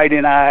Friday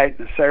night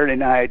and a Saturday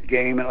night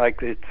game,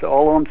 like it's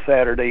all on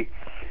Saturday.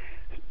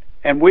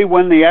 And we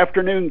win the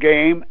afternoon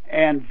game,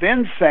 and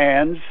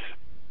Vincennes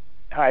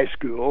High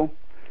School,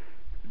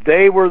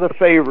 they were the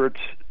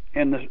favorites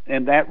in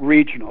that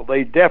regional.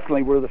 They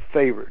definitely were the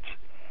favorites.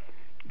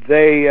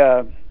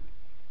 They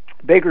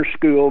bigger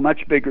school,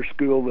 much bigger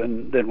school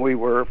than we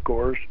were, of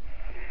course.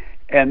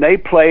 And they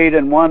played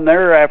and won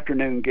their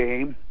afternoon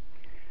game.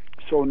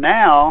 So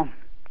now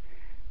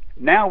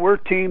we're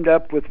teamed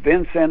up with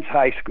Vincennes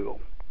High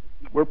School.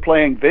 We're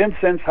playing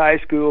Vincennes High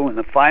School in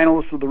the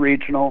finals of the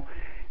regional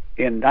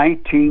in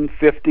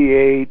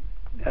 1958.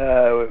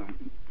 It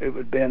would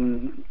have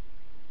been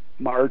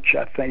March,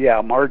 I think.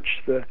 Yeah,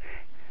 March the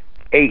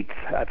 8th,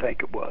 I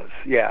think it was.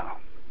 Yeah.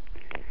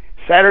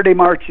 Saturday,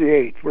 March the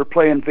 8th, we're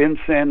playing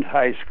Vincennes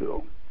High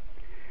School.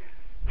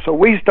 So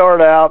we start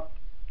out,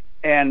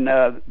 and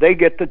they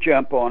get the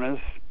jump on us,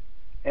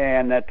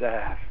 and at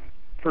the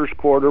first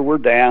quarter, we're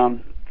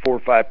down 4 or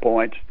 5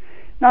 points.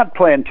 Not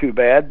playing too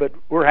bad, but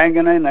we're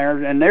hanging in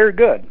there, and they're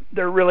good.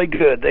 They're really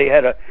good. They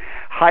had a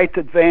height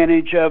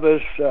advantage of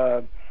us.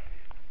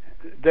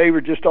 They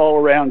were just all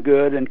around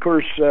good, and of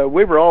course,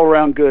 we were all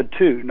around good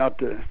too, not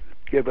to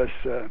give us...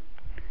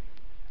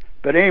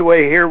 But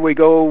anyway, here we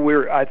go.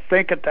 I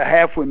think at the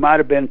half we might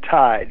have been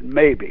tied,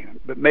 maybe,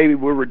 but maybe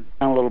we were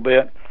down a little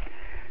bit.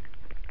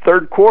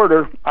 Third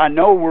quarter, I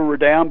know we were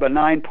down by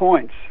 9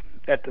 points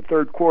at the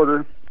third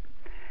quarter,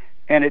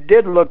 and it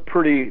did look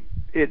pretty.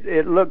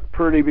 It looked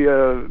pretty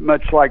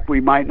much like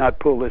we might not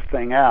pull this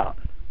thing out.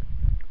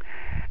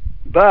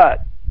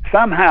 But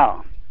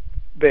somehow,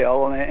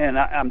 Bill, and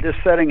I'm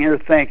just sitting here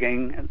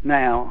thinking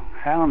now,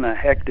 how in the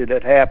heck did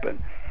it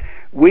happen?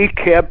 We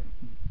kept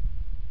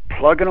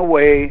plugging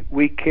away.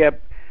 We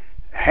kept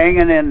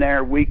hanging in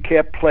there. We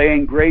kept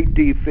playing great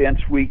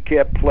defense. We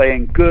kept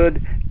playing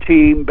good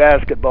team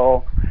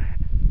basketball.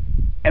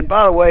 And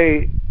by the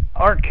way,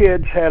 our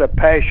kids had a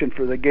passion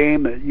for the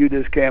game that you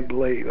just can't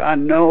believe. I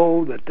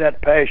know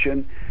that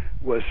passion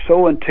was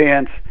so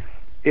intense.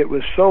 It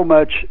was so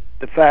much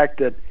the fact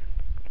that,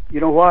 you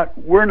know what,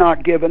 we're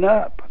not giving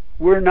up.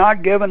 We're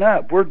not giving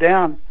up. We're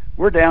down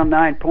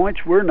 9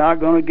 points. We're not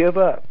going to give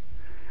up.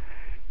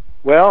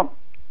 Well,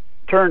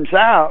 turns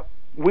out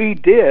we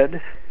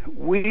did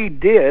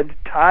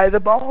tie the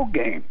ball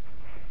game.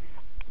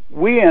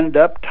 We ended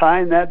up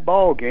tying that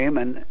ball game,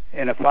 and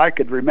if I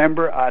could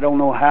remember, I don't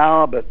know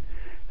how, but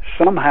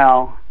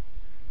somehow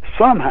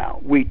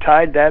we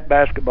tied that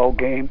basketball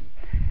game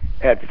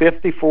at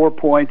 54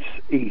 points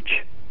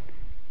each.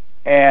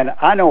 And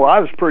I know I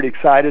was pretty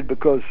excited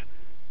because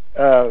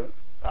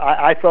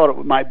I thought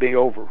it might be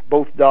over.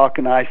 Both Doc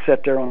and I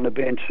sat there on the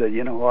bench and said,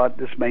 you know what,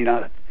 this may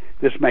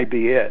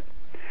be it.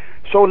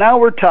 So now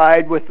we're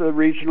tied with the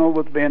regional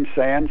with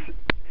Vincennes,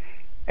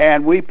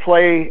 and we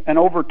play an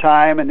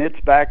overtime, and it's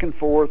back and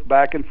forth,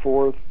 back and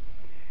forth.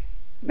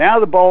 Now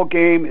the ball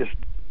game is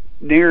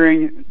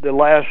nearing the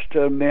last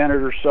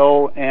minute or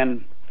so,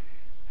 and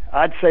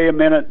I'd say a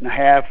minute and a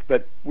half,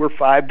 but we're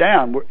 5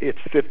 down. It's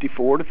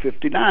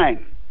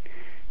 54-59,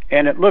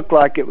 and it looked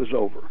like it was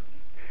over.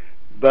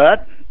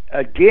 But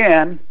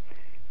again,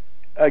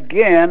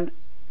 I'm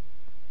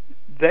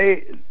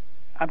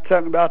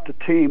talking about the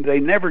team. They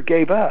never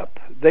gave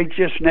up. They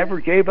just never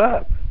gave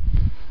up.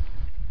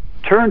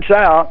 Turns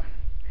out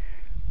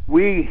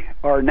we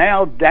are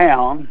now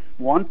down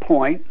 1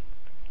 point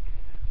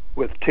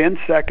with 10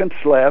 seconds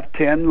left,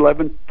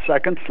 11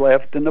 seconds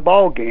left in the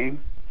ball game.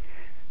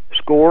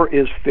 Score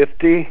is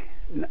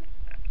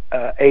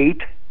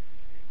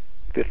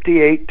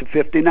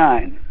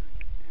 58-59.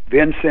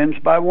 Vincennes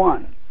by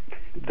 1.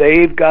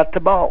 They've got the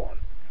ball.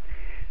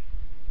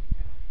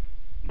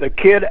 The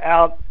kid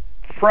out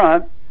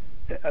front,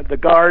 the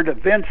guard of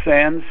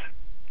Vincennes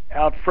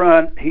out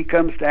front, he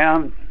comes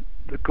down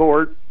the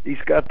court.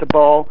 He's got the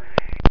ball.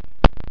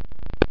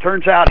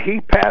 Turns out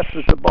he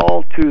passes the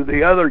ball to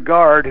the other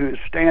guard who is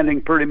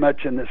standing pretty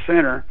much in the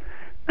center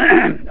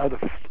of the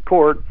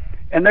court,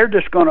 and they're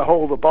just going to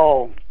hold the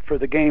ball for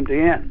the game to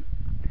end.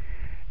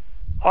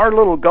 Our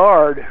little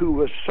guard, who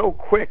was so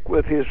quick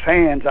with his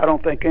hands, I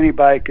don't think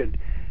anybody could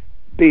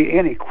be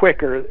any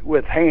quicker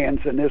with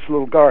hands than this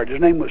little guard.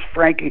 His name was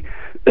Frankie,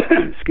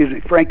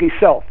 Frankie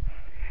Self.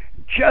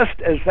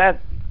 Just as that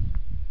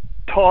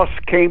toss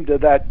came to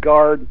that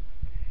guard,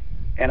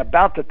 and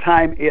about the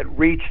time it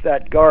reached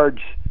that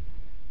guard's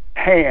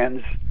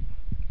hands,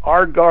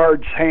 our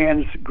guard's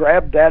hands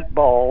grabbed that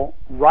ball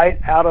right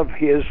out of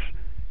his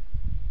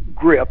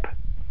grip,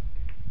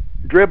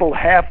 dribbled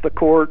half the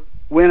court,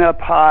 went up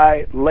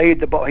high,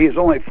 laid the ball. He was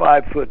only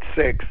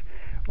 5'6",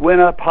 went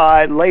up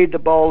high, laid the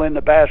ball in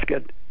the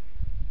basket,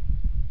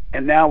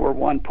 and now we're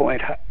 1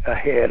 point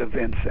ahead of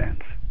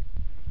Vincennes.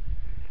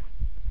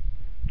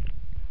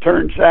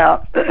 Turns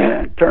out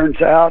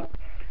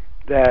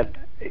that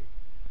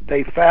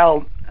they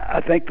fouled.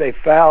 I think they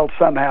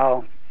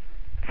somehow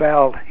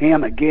fouled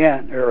him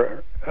again,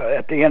 or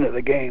at the end of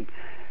the game,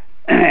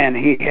 and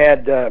he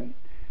had 2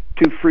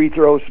 free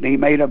throws, and he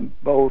made them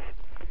both.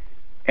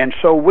 And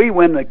so we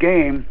win the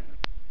game.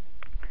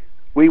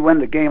 I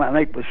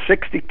think it was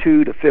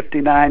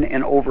 62-59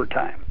 in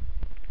overtime.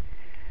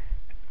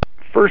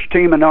 First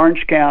team in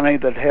Orange County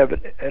that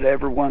had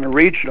ever won a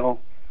regional.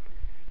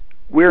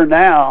 We're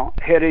now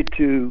headed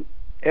to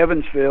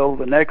Evansville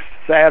the next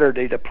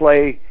Saturday to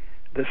play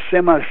the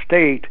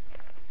semi-state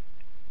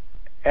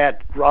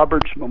at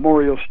Roberts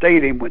Memorial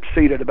Stadium, which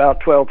seated about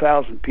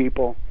 12,000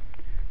 people.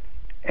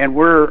 And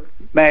we're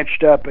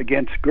matched up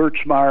against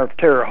Gertzmeyer of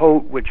Terre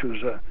Haute, which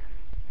was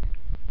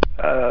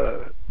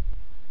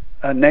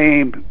a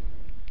name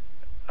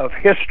of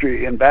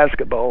history in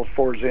basketball as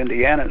far as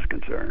Indiana is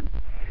concerned.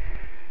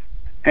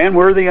 And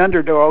we're the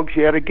underdogs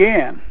yet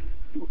again.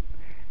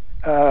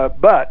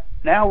 But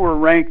now we're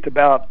ranked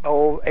about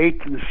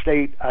 8th in the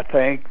state, I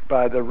think,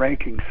 by the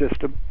ranking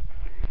system.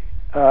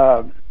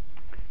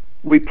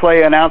 We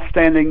play an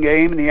outstanding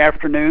game in the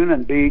afternoon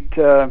and beat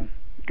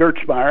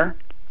Gertzmeyer.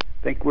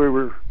 I think we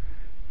were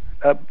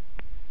up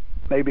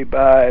maybe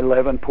by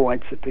 11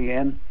 points at the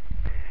end.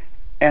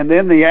 And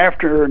then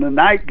the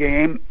night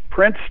game,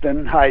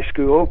 Princeton High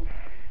School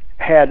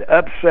had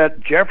upset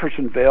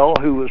Jeffersonville,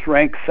 who was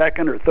ranked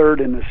 2nd or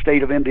 3rd in the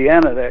state of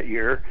Indiana that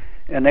year,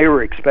 and they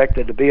were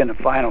expected to be in the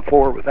Final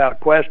Four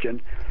without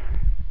question.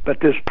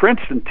 But this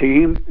Princeton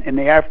team, in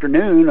the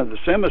afternoon of the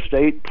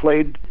semi-state,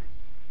 played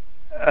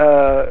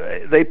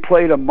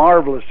a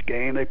marvelous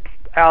game. They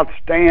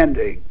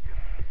outstanding,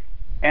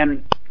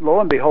 and lo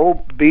and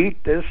behold,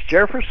 beat this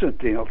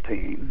Jeffersonville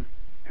team,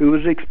 who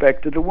was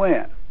expected to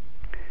win.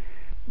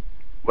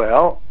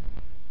 Well,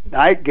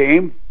 night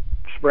game,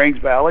 Springs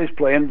Valley's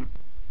playing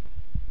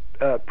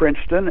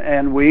Princeton,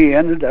 and we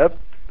ended up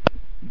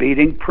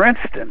beating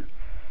Princeton.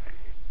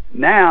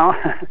 Now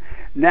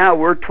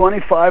we're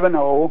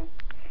 25-0.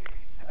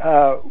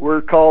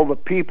 We're called the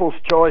People's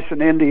Choice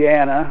in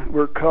Indiana.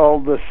 We're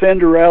called the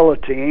Cinderella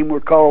team. We're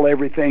called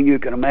everything you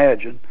can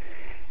imagine.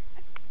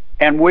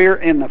 And we're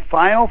in the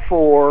Final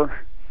Four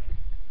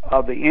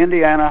of the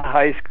Indiana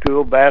High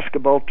School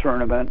basketball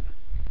tournament,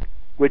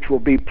 which will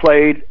be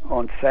played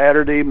on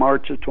Saturday,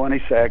 March the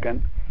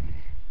 22nd,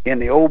 in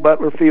the old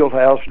Butler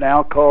Fieldhouse,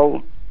 now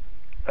called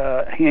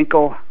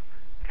Hinkle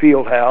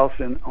Fieldhouse,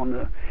 on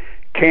the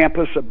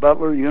campus of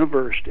Butler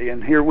University.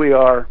 And here we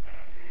are.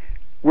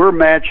 We're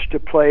matched to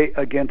play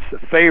against the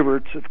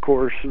favorites, of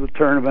course, of the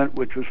tournament,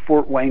 which was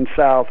Fort Wayne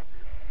South.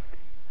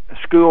 The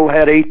school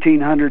had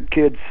 1,800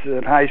 kids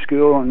in high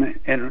school,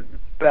 and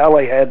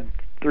Valley had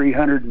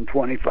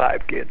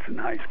 325 kids in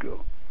high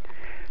school.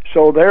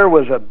 So there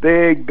was a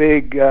big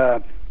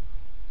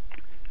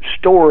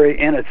story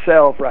in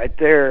itself right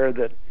there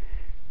that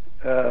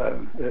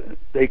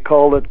they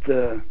called it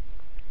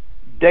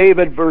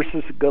David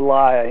versus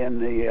Goliath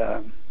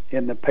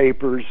in the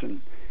papers,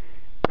 and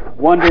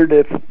wondered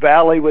if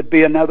Valley would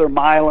be another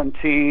Milan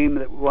team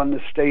that won the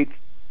state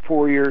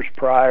 4 years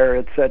prior,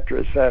 et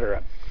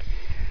cetera.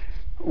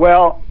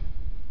 Well,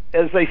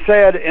 as they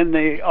said in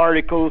the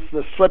articles,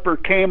 the slipper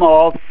came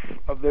off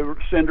of the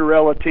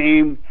Cinderella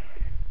team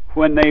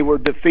when they were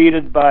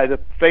defeated by the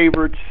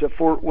favorites, the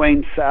Fort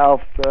Wayne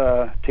South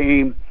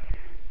team,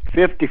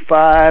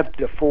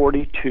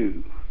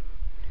 55-42.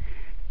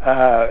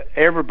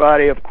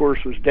 Everybody, of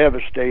course, was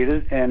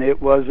devastated, and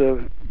it was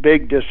a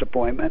big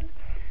disappointment.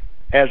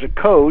 As a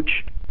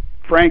coach,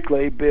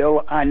 frankly,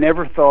 Bill, I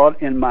never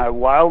thought in my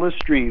wildest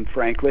dream,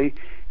 frankly,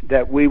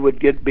 that we would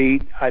get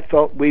beat. I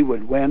thought we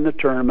would win the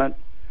tournament.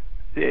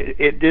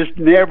 It just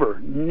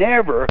never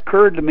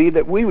occurred to me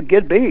that we would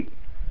get beat.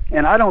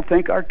 And I don't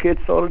think our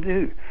kids thought it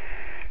did.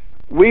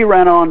 We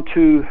ran on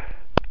to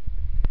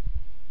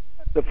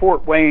the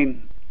Fort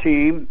Wayne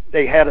team.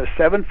 They had a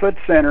 7-foot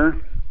center,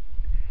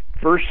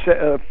 first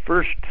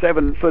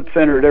 7-foot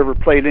center that ever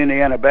played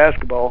Indiana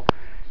basketball.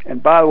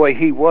 And by the way,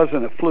 he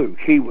wasn't a fluke.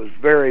 He was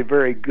very,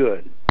 very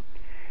good.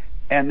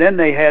 And then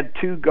they had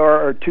two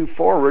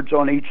forwards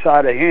on each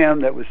side of him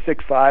that was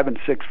 6'5" and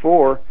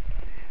 6'4",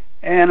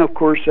 and of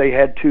course they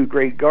had 2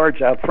 great guards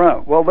out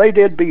front. Well, they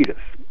did beat us,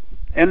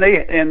 and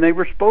they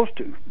were supposed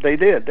to. They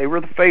did. They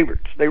were the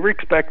favorites. They were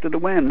expected to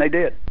win. They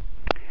did.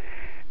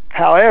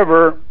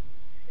 However,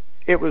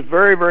 it was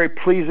very, very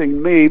pleasing to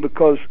me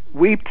because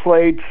we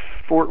played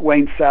Fort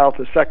Wayne South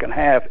the second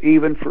half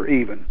even for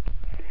even.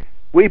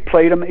 We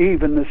played them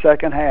even the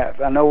second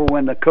half. I know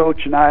when the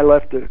coach and I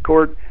left the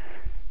court,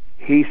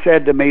 he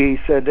said to me,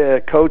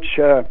 Coach,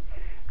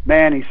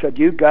 man, he said,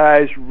 you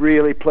guys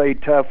really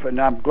played tough,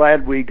 and I'm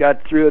glad we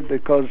got through it,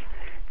 because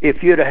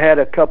if you'd have had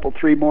a couple,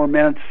 3 more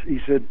minutes, he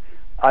said,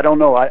 I don't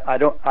know.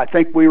 I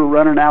think we were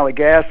running out of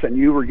gas, and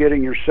you were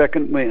getting your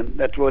second win.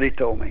 That's what he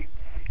told me.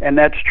 And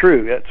that's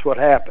true. That's what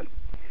happened.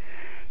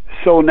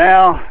 So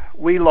now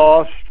we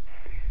lost.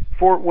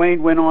 Fort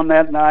Wayne went on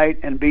that night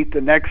and beat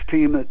the next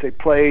team that they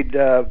played.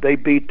 They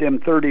beat them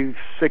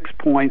 36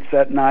 points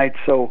that night.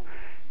 So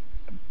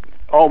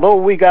although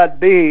we got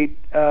beat,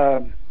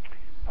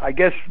 I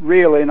guess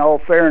really in all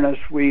fairness,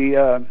 we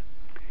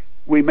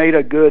made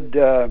a good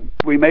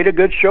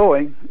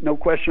showing. No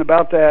question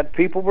about that.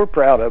 People were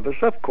proud of us.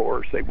 Of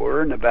course they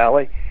were in the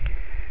Valley.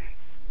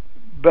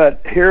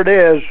 But here it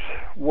is,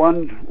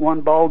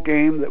 one ball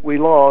game that we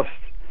lost.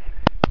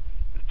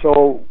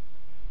 So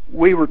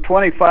we were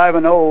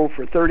 25-0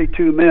 for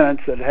 32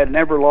 minutes that had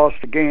never lost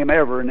a game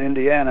ever in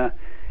Indiana.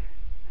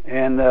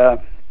 And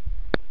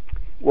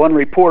one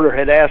reporter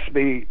had asked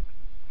me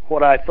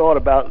what I thought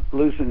about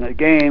losing the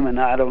game, and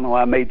I don't know,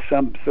 I made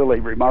some silly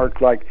remark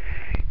like,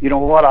 you know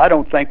what, I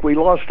don't think we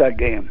lost that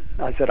game.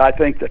 I said, I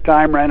think the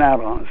time ran out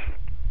on us.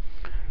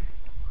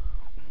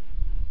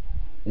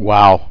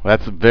 Wow,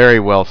 that's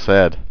very well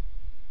said.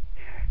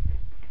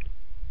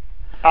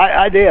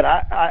 I did.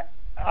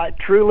 I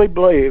truly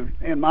believe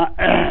in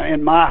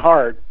my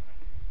heart.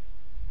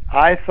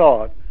 I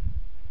thought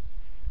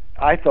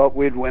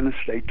we'd win the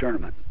state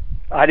tournament.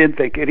 I didn't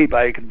think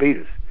anybody could beat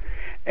us,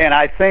 and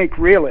I think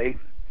really,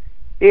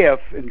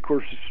 and of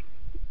course it's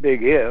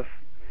big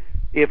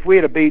if we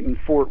had beaten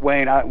Fort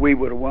Wayne, we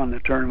would have won the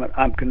tournament.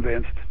 I'm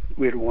convinced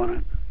we'd have won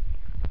it.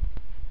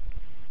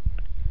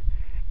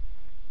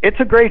 It's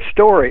a great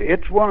story.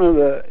 It's one of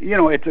the,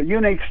 it's a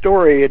unique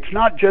story. It's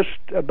not just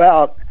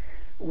about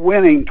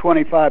winning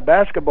 25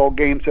 basketball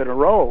games in a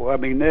row. I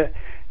mean,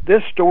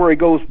 this story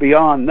goes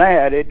beyond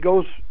that. It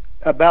goes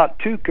about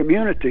two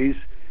communities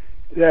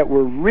that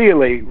were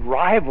really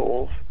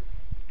rivals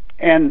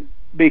and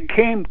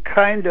became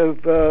kind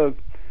of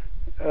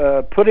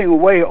putting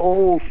away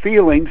old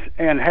feelings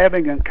and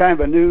having a kind of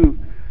a new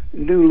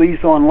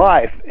lease on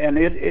life. And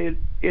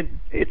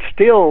it's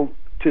still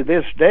to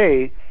this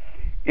day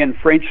in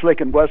French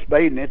Lick and West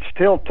Baden, it's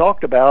still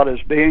talked about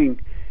as being,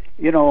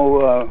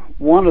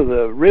 one of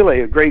the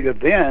really great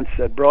events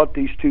that brought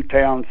these two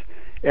towns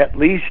at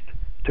least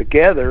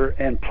together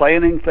and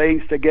planning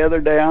things together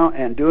down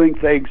and doing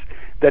things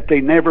that they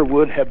never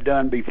would have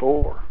done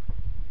before.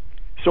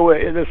 So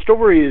the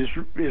story is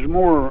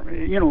more,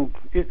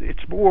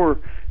 it's more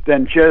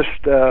than just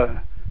the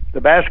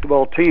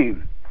basketball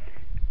team.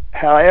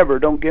 However,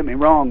 don't get me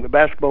wrong, the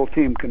basketball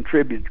team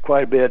contributed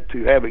quite a bit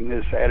to having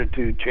this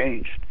attitude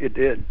changed. It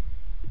did.